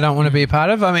something that they don't want to be a part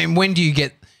of? I mean, when do you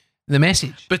get the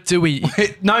message? But do we?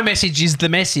 No message is the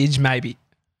message, maybe.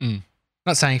 Mm.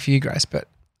 Not saying for you, Grace, but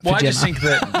for Well, I Gemma. just think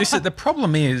that the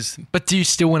problem is But do you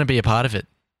still want to be a part of it?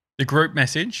 the group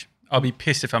message. I'll be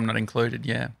pissed if I'm not included.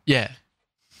 Yeah, Yeah.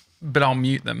 but I'll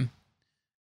mute them.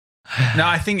 No,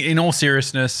 I think in all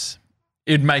seriousness,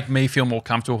 it'd make me feel more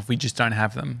comfortable if we just don't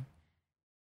have them.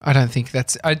 I don't think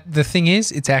that's the thing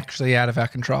is it's actually out of our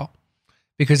control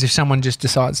because if someone just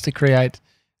decides to create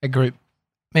a group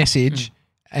message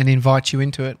and invite you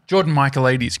into it, Jordan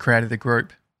Michaelides created the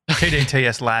group.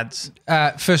 TDTS lads.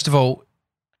 first of all,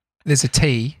 there's a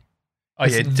T. Oh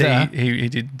yeah, It's he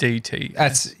did DT.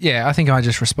 That's I think I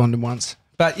just responded once,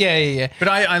 but yeah. But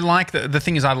I like the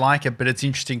thing is I like it, but it's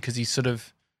interesting because he sort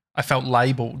of I felt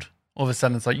labelled. All of a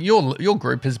sudden, it's like your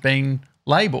group has been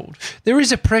labelled. There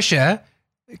is a pressure.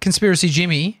 Conspiracy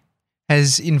Jimmy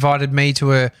has invited me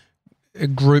to a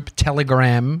group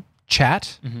Telegram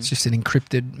chat. It's just an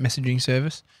encrypted messaging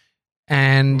service,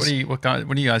 and What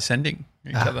are you guys sending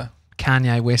each other?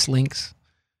 Kanye West links,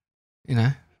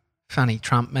 funny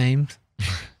Trump memes.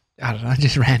 I don't know,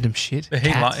 just random shit. But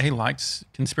Cats. he likes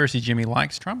Conspiracy Jimmy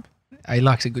likes Trump. He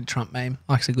likes a good Trump meme,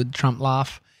 likes a good Trump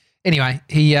laugh. Anyway,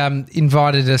 he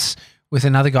invited us with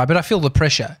another guy, but I feel the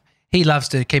pressure. He loves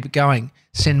to keep it going.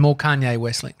 Send more Kanye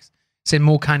West links. Send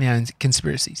more Kanye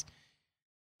conspiracies.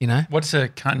 What's a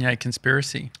Kanye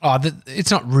conspiracy? Oh,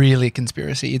 it's not really a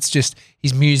conspiracy. It's just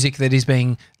his music that is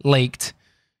being leaked.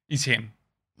 Is him.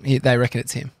 They reckon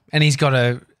it's him, and he's got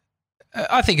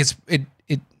I think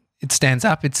it stands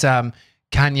up. It's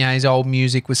Kanye's old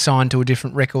music was signed to a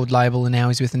different record label, and now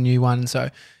he's with a new one. So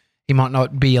he might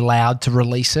not be allowed to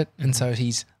release it, and so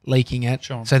he's leaking it.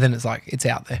 Sure. So then it's like it's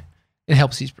out there. It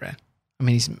helps his brand. I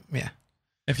mean,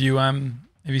 Have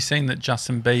you seen that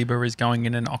Justin Bieber is going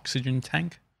in an oxygen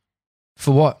tank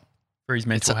For what? for his It's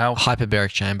mental a health? hyperbaric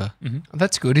chamber.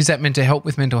 That's good. Is that meant to help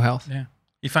with mental health? Yeah.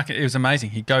 It was amazing.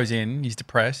 He goes in, he's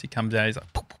depressed, he comes out, he's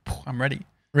like, poof, poof, poof, I'm ready.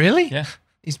 Really? Yeah.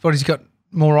 His body's got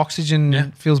more oxygen. Yeah.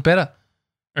 Feels better.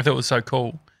 I thought it was so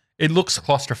cool. It looks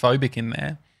claustrophobic in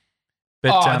there.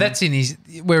 But, that's in his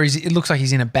where it looks like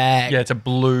he's in a bag. yeah, it's a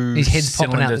blue His head's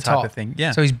popping out cylinder the type top. of thing.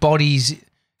 Yeah. So his body's.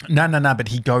 No, but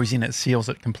he goes in, it seals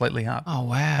it completely up. Oh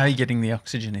wow. How are you getting the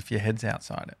oxygen if your head's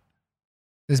outside it?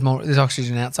 There's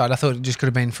oxygen outside. I thought it just could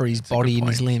have been for his That's a good body and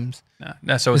his point. limbs.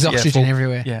 No, so There's it's oxygen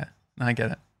everywhere. Yeah, no, I get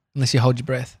it. Unless you hold your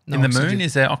breath. No in the oxygen. moon,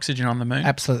 is there oxygen on the moon?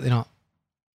 Absolutely not.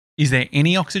 Is there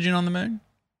any oxygen on the moon?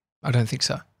 I don't think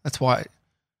so. That's why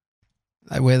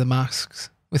they wear the masks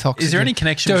with oxygen. Is there any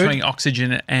connection Dude. between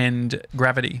oxygen and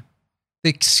gravity?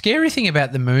 The scary thing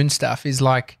about the moon stuff is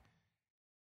like,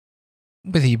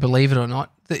 whether you believe it or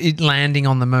not, it landing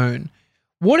on the moon.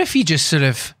 What if you just sort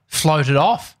of floated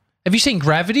off? Have you seen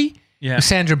Gravity? Yeah, With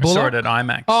Sandra I saw Bullock? it at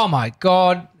IMAX. Oh my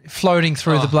God, floating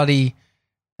through Oh. the bloody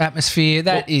atmosphere.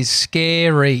 That is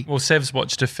scary. Well, Sev's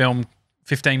watched a film,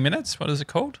 15 minutes. What is it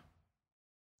called?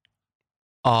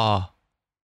 Oh,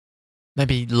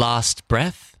 maybe Last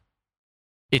Breath.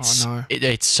 It's no.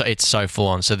 it's so full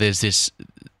on. So there's this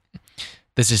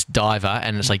diver,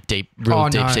 and it's like deep no.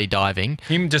 sea diving.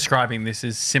 Him describing this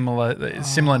is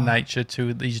similar nature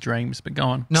to these dreams, but go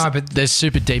on. No, but There's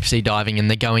super deep sea diving, and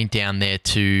they're going down there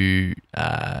to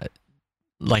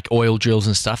like oil drills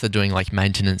and stuff. They're doing like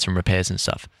maintenance and repairs and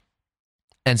stuff.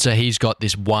 And so he's got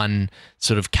this one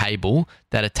sort of cable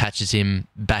that attaches him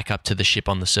back up to the ship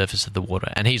on the surface of the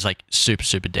water. And he's like super,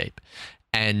 super deep.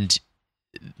 And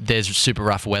there's super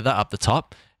rough weather up the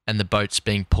top, and the boat's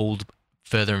being pulled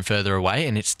further and further away,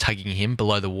 and it's tugging him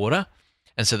below the water.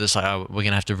 And so they're like, oh, we're going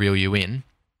to have to reel you in.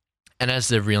 And as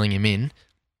they're reeling him in,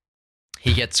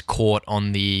 he gets caught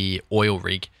on the oil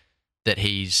rig that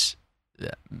he's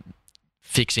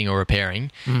fixing or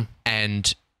repairing,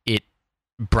 and it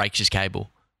breaks his cable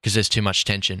because there's too much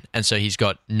tension. And so he's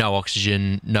got no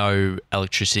oxygen, no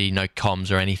electricity, no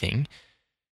comms or anything.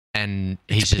 And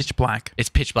he's It's pitch black. It's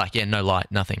pitch black, yeah, no light,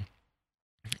 nothing.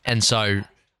 And so,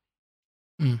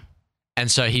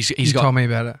 he's you got told me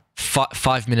about it.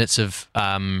 5 minutes of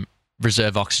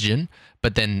reserve oxygen,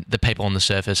 but then the people on the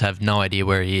surface have no idea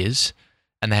where he is,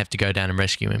 and they have to go down and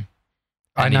rescue him.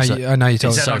 I And know he's you. like- I know you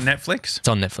told Is me. that on Netflix? It's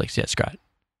on Netflix. Yeah, it's great.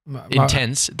 My-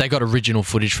 Intense. They got original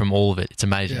footage from all of it. It's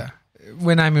amazing. Yeah.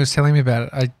 When Amy was telling me about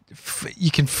it,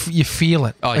 you feel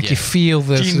it. Oh, like yeah. you feel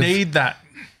the. Do you sort of- need that?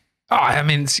 Oh, I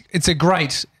mean, it's a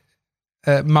great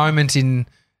moment in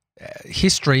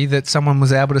history that someone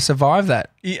was able to survive that.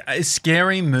 Yeah, is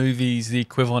scary movies the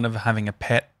equivalent of having a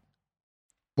pet?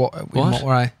 In what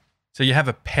way? So you have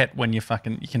a pet when you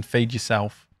can feed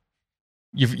yourself.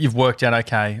 You've worked out,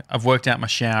 okay, I've worked out my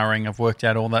showering, I've worked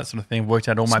out all that sort of thing, I've worked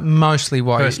out all my It's mostly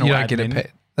why you personal don't get a admin.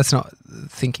 pet. That's not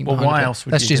thinking. Well, behind why a pet. else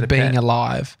would That's you just get a being pet?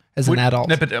 alive as an adult.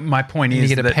 No, but my point And you is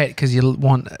get a that pet because you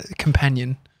want a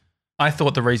companion. I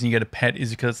thought the reason you get a pet is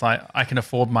because it's like I can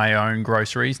afford my own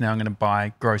groceries. Now I'm going to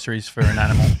buy groceries for an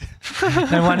animal.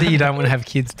 No wonder you don't want to have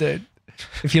kids, dude.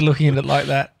 If you're looking at it like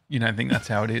that. You don't think that's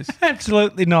how it is?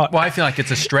 Absolutely not. Well, I feel like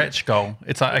it's a stretch goal.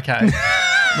 It's like, okay,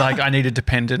 like I need a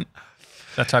dependent,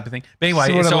 that type of thing. But anyway,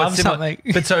 Sort of so love it's similar,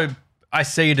 something. but so I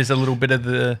see it as a little bit of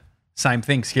the same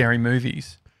thing, scary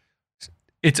movies.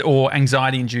 It's or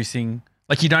anxiety inducing.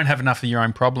 Like you don't have enough of your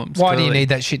own problems. Why do you clearly. need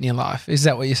that shit in your life? Is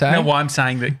that what you're saying? No, well, I'm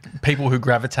saying that people who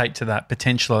gravitate to that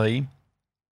potentially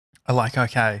are like,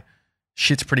 okay,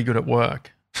 shit's pretty good at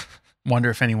work. Wonder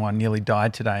if anyone nearly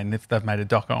died today and if they've made a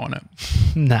doco on it.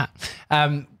 Nah.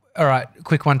 All right,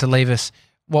 quick one to leave us.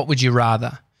 What would you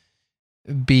rather?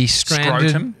 Be stranded?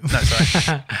 Scrotum? No,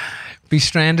 sorry. Be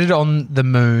stranded on the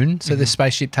moon, so the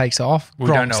spaceship takes off. We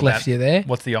don't know Gronk's left about- you there.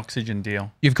 What's the oxygen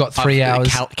deal? You've got 3 hours.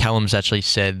 Callum's actually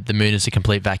said the moon is a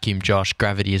complete vacuum, Josh.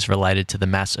 Gravity is related to the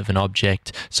mass of an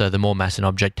object. So the more mass an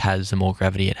object has, the more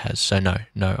gravity it has. So no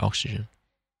oxygen.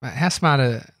 Mate, how smart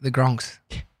are the Gronks?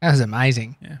 That was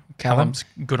amazing. Yeah. Callum? Callum's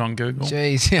good on Google.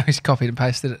 Jeez, yeah, he's copied and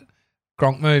pasted it.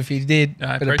 Gronk move, he did.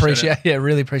 I But appreciate yeah,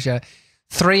 really appreciate it.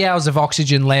 3 hours of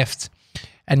oxygen left,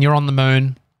 and you're on the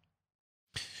moon.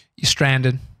 You're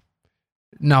stranded.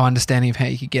 No understanding of how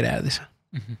you could get out of this.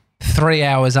 Mhm. 3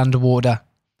 hours underwater,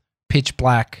 pitch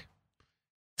black.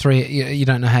 You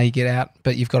don't know how you get out,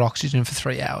 but you've got oxygen for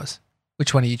 3 hours.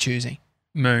 Which one are you choosing?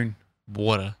 Moon.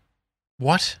 Water.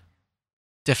 What?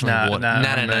 Definitely No,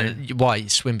 water. no, No. Why? You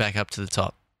swim back up to the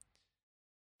top.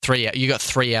 You got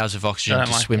 3 hours of oxygen I to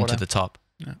don't like swim water. to the top.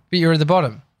 But you're at the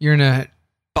bottom. You're in a...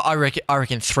 But I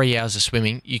reckon 3 hours of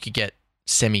swimming, you could get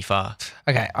semi-far.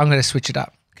 Okay, I'm going to switch it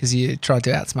up because you tried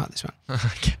to outsmart this one.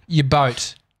 Okay. Your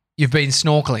boat, you've been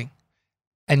snorkeling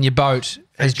and your boat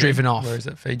has Fiji? driven off. Where is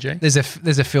it? Fiji? There's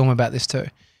a film about this too,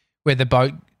 where the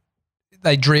boat,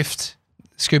 they drift,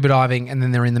 scuba diving, and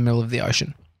then they're in the middle of the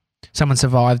ocean. Someone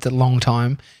survived a long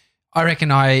time. I reckon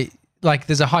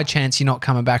there's a high chance you're not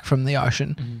coming back from the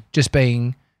ocean, just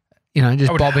being, just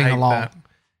I would bobbing hate along. that.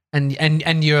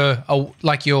 And you're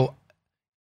you're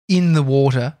in the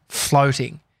water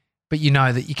floating, but you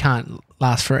know that you can't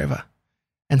last forever.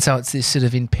 And so it's this sort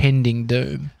of impending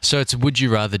doom. So it's would you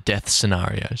rather death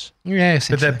scenarios. Yeah,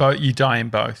 But they're essentially. both, you die in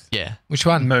both. Yeah. Which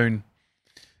one? Moon.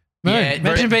 Moon. Yeah,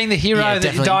 Imagine being the hero that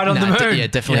definitely- died on the moon. Yeah,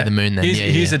 definitely Yeah. the moon then.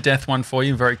 Here's a death one for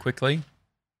you very quickly.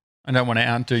 I don't want to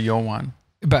outdo your one.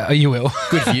 But you will,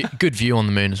 Good view on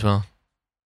the moon as well.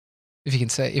 if you can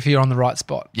see, if you're on the right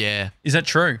spot. Yeah. Is that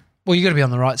true? Well, you got to be on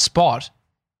the right spot.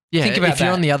 Yeah, Think about if you're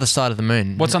that. on the other side of the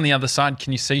moon. What's on the other side?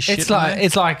 Can you see shit? It's on there?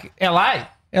 like LA.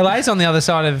 LA's on the other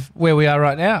side of where we are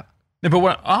right now. No, but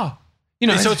what? Oh,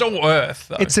 so it's all Earth.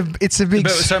 Though. it's a big.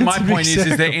 But, so my it's a big point is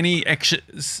there circle. any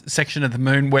section of the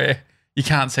moon where you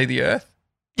can't see the Earth?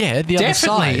 Yeah, the other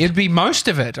Definitely, side. it'd be most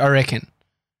of it, I reckon.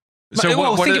 So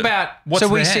well, what think are- about. what's So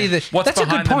we there? see that. What's That's a good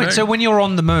behind the point. moon? So when you're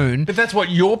on the moon, But that's what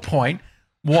your point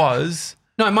was.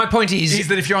 no, my point Is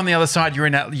that if you're on the other side,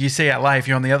 you see LA. If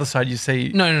you're on the other side, you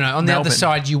see No. On the other Melbourne.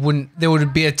 side, you wouldn't. There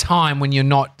would be a time when you're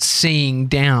not seeing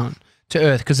down to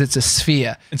Earth because it's a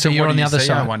sphere. And so you're what on do the you other see,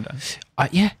 side. I wonder.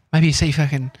 Yeah, maybe you see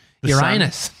fucking The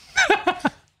Uranus.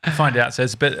 Find out. So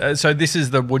this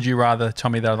is the would you rather,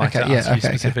 Tommy, that I'd like Okay, to yeah, ask you okay.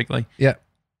 specifically. Yeah.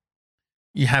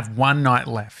 You have one night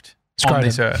left Scrotum. on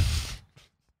this Earth.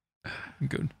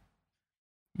 Good.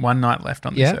 One night left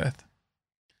on this Yeah. Earth.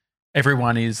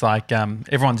 Everyone is like,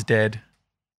 everyone's dead.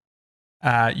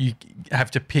 You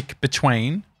have to pick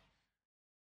between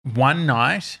one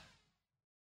night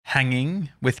hanging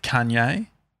with Kanye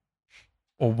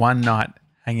or one night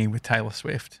hanging with Taylor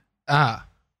Swift. Ah.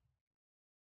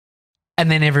 And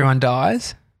then everyone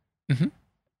dies. Mhm.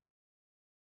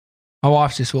 My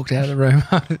wife just walked out of the room.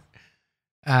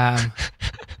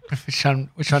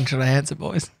 Which one should I answer,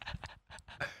 boys?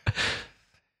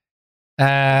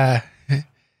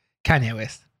 Kanye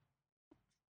West.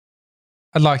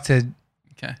 I'd like to.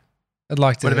 Okay. I'd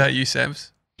like to. What about you,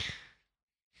 Sebs?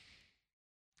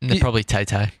 They're probably Tay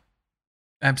Tay.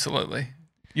 Absolutely.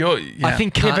 Yeah. I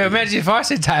think. Yeah, but imagine if I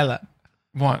said Taylor.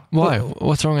 What? Why?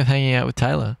 What's wrong with hanging out with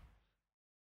Taylor?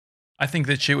 I think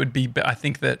that she would be. I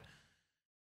think that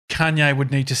Kanye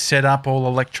would need to set up all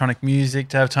electronic music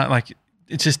to have time. Like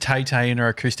It's just Tay Tay and her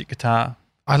acoustic guitar.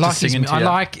 I like his. singing to I you.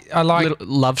 like. Little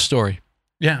love story.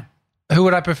 Yeah. Who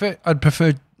would I prefer? I'd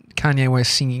prefer Kanye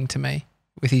West singing to me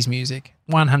with his music.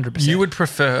 100%. You would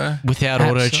prefer. Without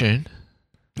Absolutely. auto-tune.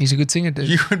 He's a good singer, dude.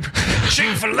 You would.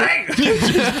 Chick-fil-A!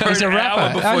 He's a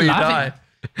rapper. Before I you love die. him.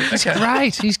 He's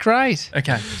great. He's great.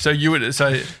 Okay. So you would.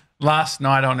 So last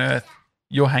night on Earth,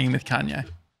 you're hanging with Kanye.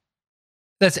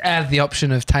 That's out of the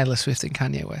option of Taylor Swift and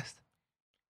Kanye West.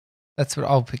 That's what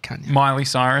I'll pick. Kanye. Miley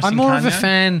Cyrus. I'm and more Kanye. of a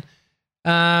fan.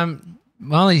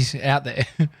 Miley's out there,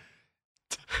 and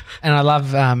I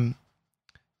love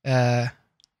the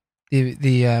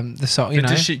song. You But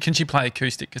know, can she play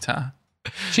acoustic guitar?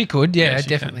 she could. Yeah, Yeah, she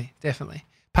definitely.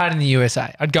 Part in the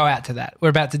USA. I'd go out to that. We're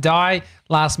about to die.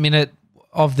 Last minute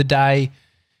of the day,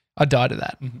 I'd die to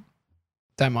that. Mhm.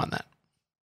 Don't mind that.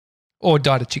 Or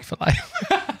die to Chick-fil-A.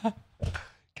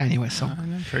 Kanye West song.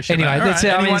 I appreciate Anyway, that. All that's right.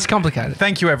 it. I mean, Anyone- it's complicated.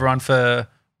 Thank you, everyone, for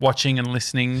watching and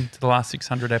listening to the last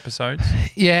 600 episodes.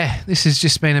 Yeah, this has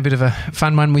just been a bit of a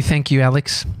fun one. We thank you,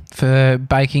 Alex, for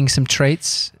baking some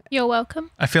treats. You're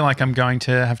welcome. I feel like I'm going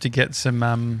to have to get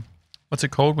some, what's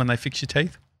it called when they fix your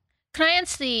teeth? Can I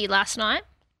answer the last night?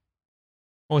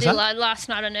 What was The that? last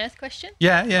night on Earth question?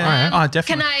 Yeah. Oh,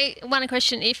 definitely. One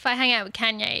question, if I hang out with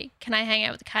Kanye, can I hang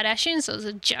out with the Kardashians or is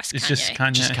it just It's Kanye? just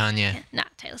Kanye. Just Kanye. Nah,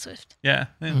 Taylor Swift. Yeah.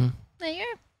 Mm. There you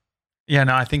go. Yeah,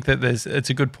 no, I think that it's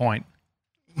a good point.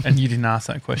 And you didn't ask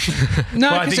that question.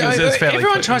 No, Well, I because think it's fairly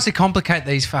everyone clear. tries to complicate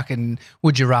these fucking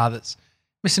would you rathers.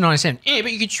 Mr. 97. Yeah,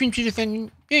 but you could swim to the thing.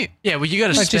 Yeah. Yeah, well, you got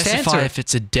to No, just specify answer it. if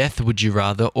it's a death, would you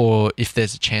rather, or if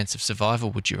there's a chance of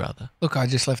survival, would you rather? Look, I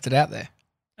just left it out there.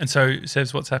 And so,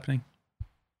 Sebs, what's happening?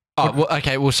 Oh, well,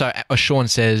 okay. Well, so Sean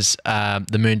says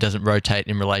the moon doesn't rotate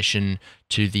in relation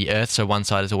to the Earth, so one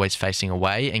side is always facing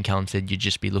away. And Callum said you'd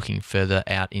just be looking further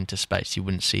out into space. You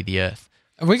wouldn't see the Earth.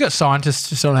 Have we got scientists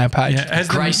just on our page? Yeah, has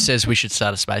the- Grace says we should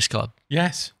start a space club.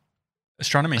 Yes.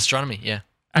 Astronomy. Astronomy, yeah.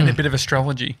 And a bit of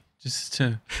astrology, just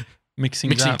to mix things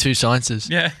Mixing up. two sciences.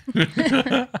 Yeah.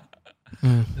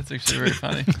 That's actually very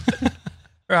funny.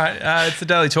 Right. It's the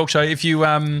Daily Talk Show. If you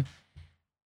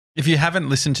haven't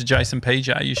listened to Jason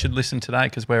PJ, you should listen today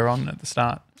because we're on at the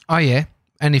start. Oh, yeah.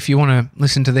 And if you want to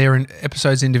listen to their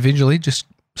episodes individually, just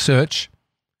search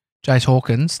Jace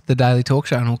Hawkins, The Daily Talk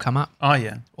Show, and it'll come up. Oh,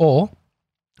 yeah. Or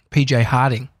PJ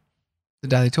Harding, The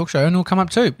Daily Talk Show, and it'll come up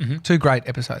too. Mhm. 2 great Yeah,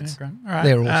 episodes. great. All right.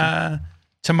 They're awesome.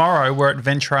 Tomorrow, we're at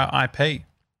Ventura IP.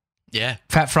 Yeah.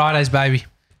 Fat Fridays, baby.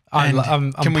 I'm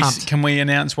And pumped. can we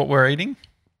announce what we're eating?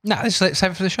 No, let's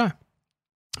save it for the show.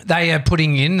 They are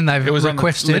putting in and they've It was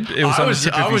requested. on the, it was on the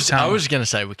tip of his I tongue. was going to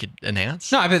say we could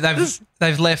announce. No, but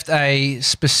they've left a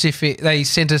specific. They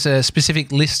sent us a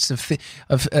specific list of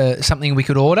something we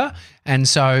could order, and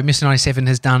so Mr. 97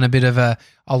 has done a bit of a.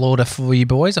 I'll order for you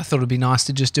boys. I thought it'd be nice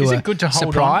to just do Is a it good to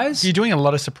hold surprise. on? You're doing a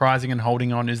lot of surprising and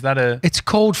holding on. Is that a... It's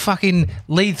called fucking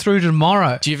lead through to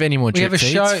tomorrow. Do you have any more We have drip a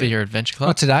feeds show- for your adventure club?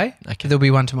 Not today. Okay. There'll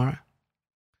be one tomorrow.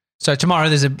 So tomorrow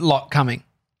there's a lot coming.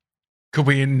 Could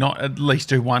we not at least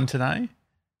do one today?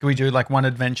 Could we do like one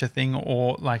adventure thing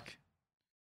or the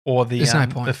There's no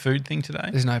point. the food thing today?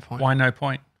 There's no point Why no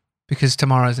point? because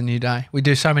tomorrow's a new day. We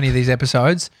do so many of these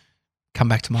episodes. Come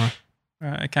back tomorrow.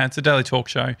 All right, okay, it's a Daily Talk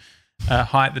Show.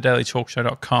 Hi at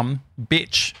thedailytalkshow.com.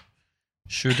 Bitch.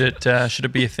 Should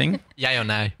it be a thing? Yay or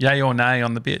nay? Yay or nay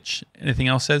on the bitch? Anything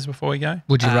else says before we go?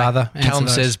 Would you rather? Answer Callum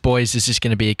those. says, boys, is this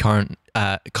going to be a common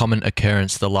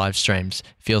occurrence, the live streams?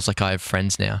 Feels like I have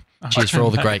friends now. Cheers for all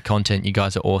the great content. You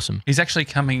guys are awesome. He's actually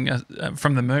coming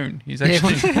from the moon. He's Yeah.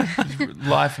 actually he's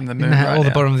live from the moon No, right or the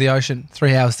now. bottom of the ocean.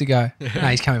 3 hours to go. No,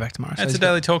 he's coming back tomorrow. So That's he's a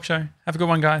Daily Talk Show. Have a good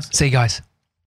one, guys. good. See you guys.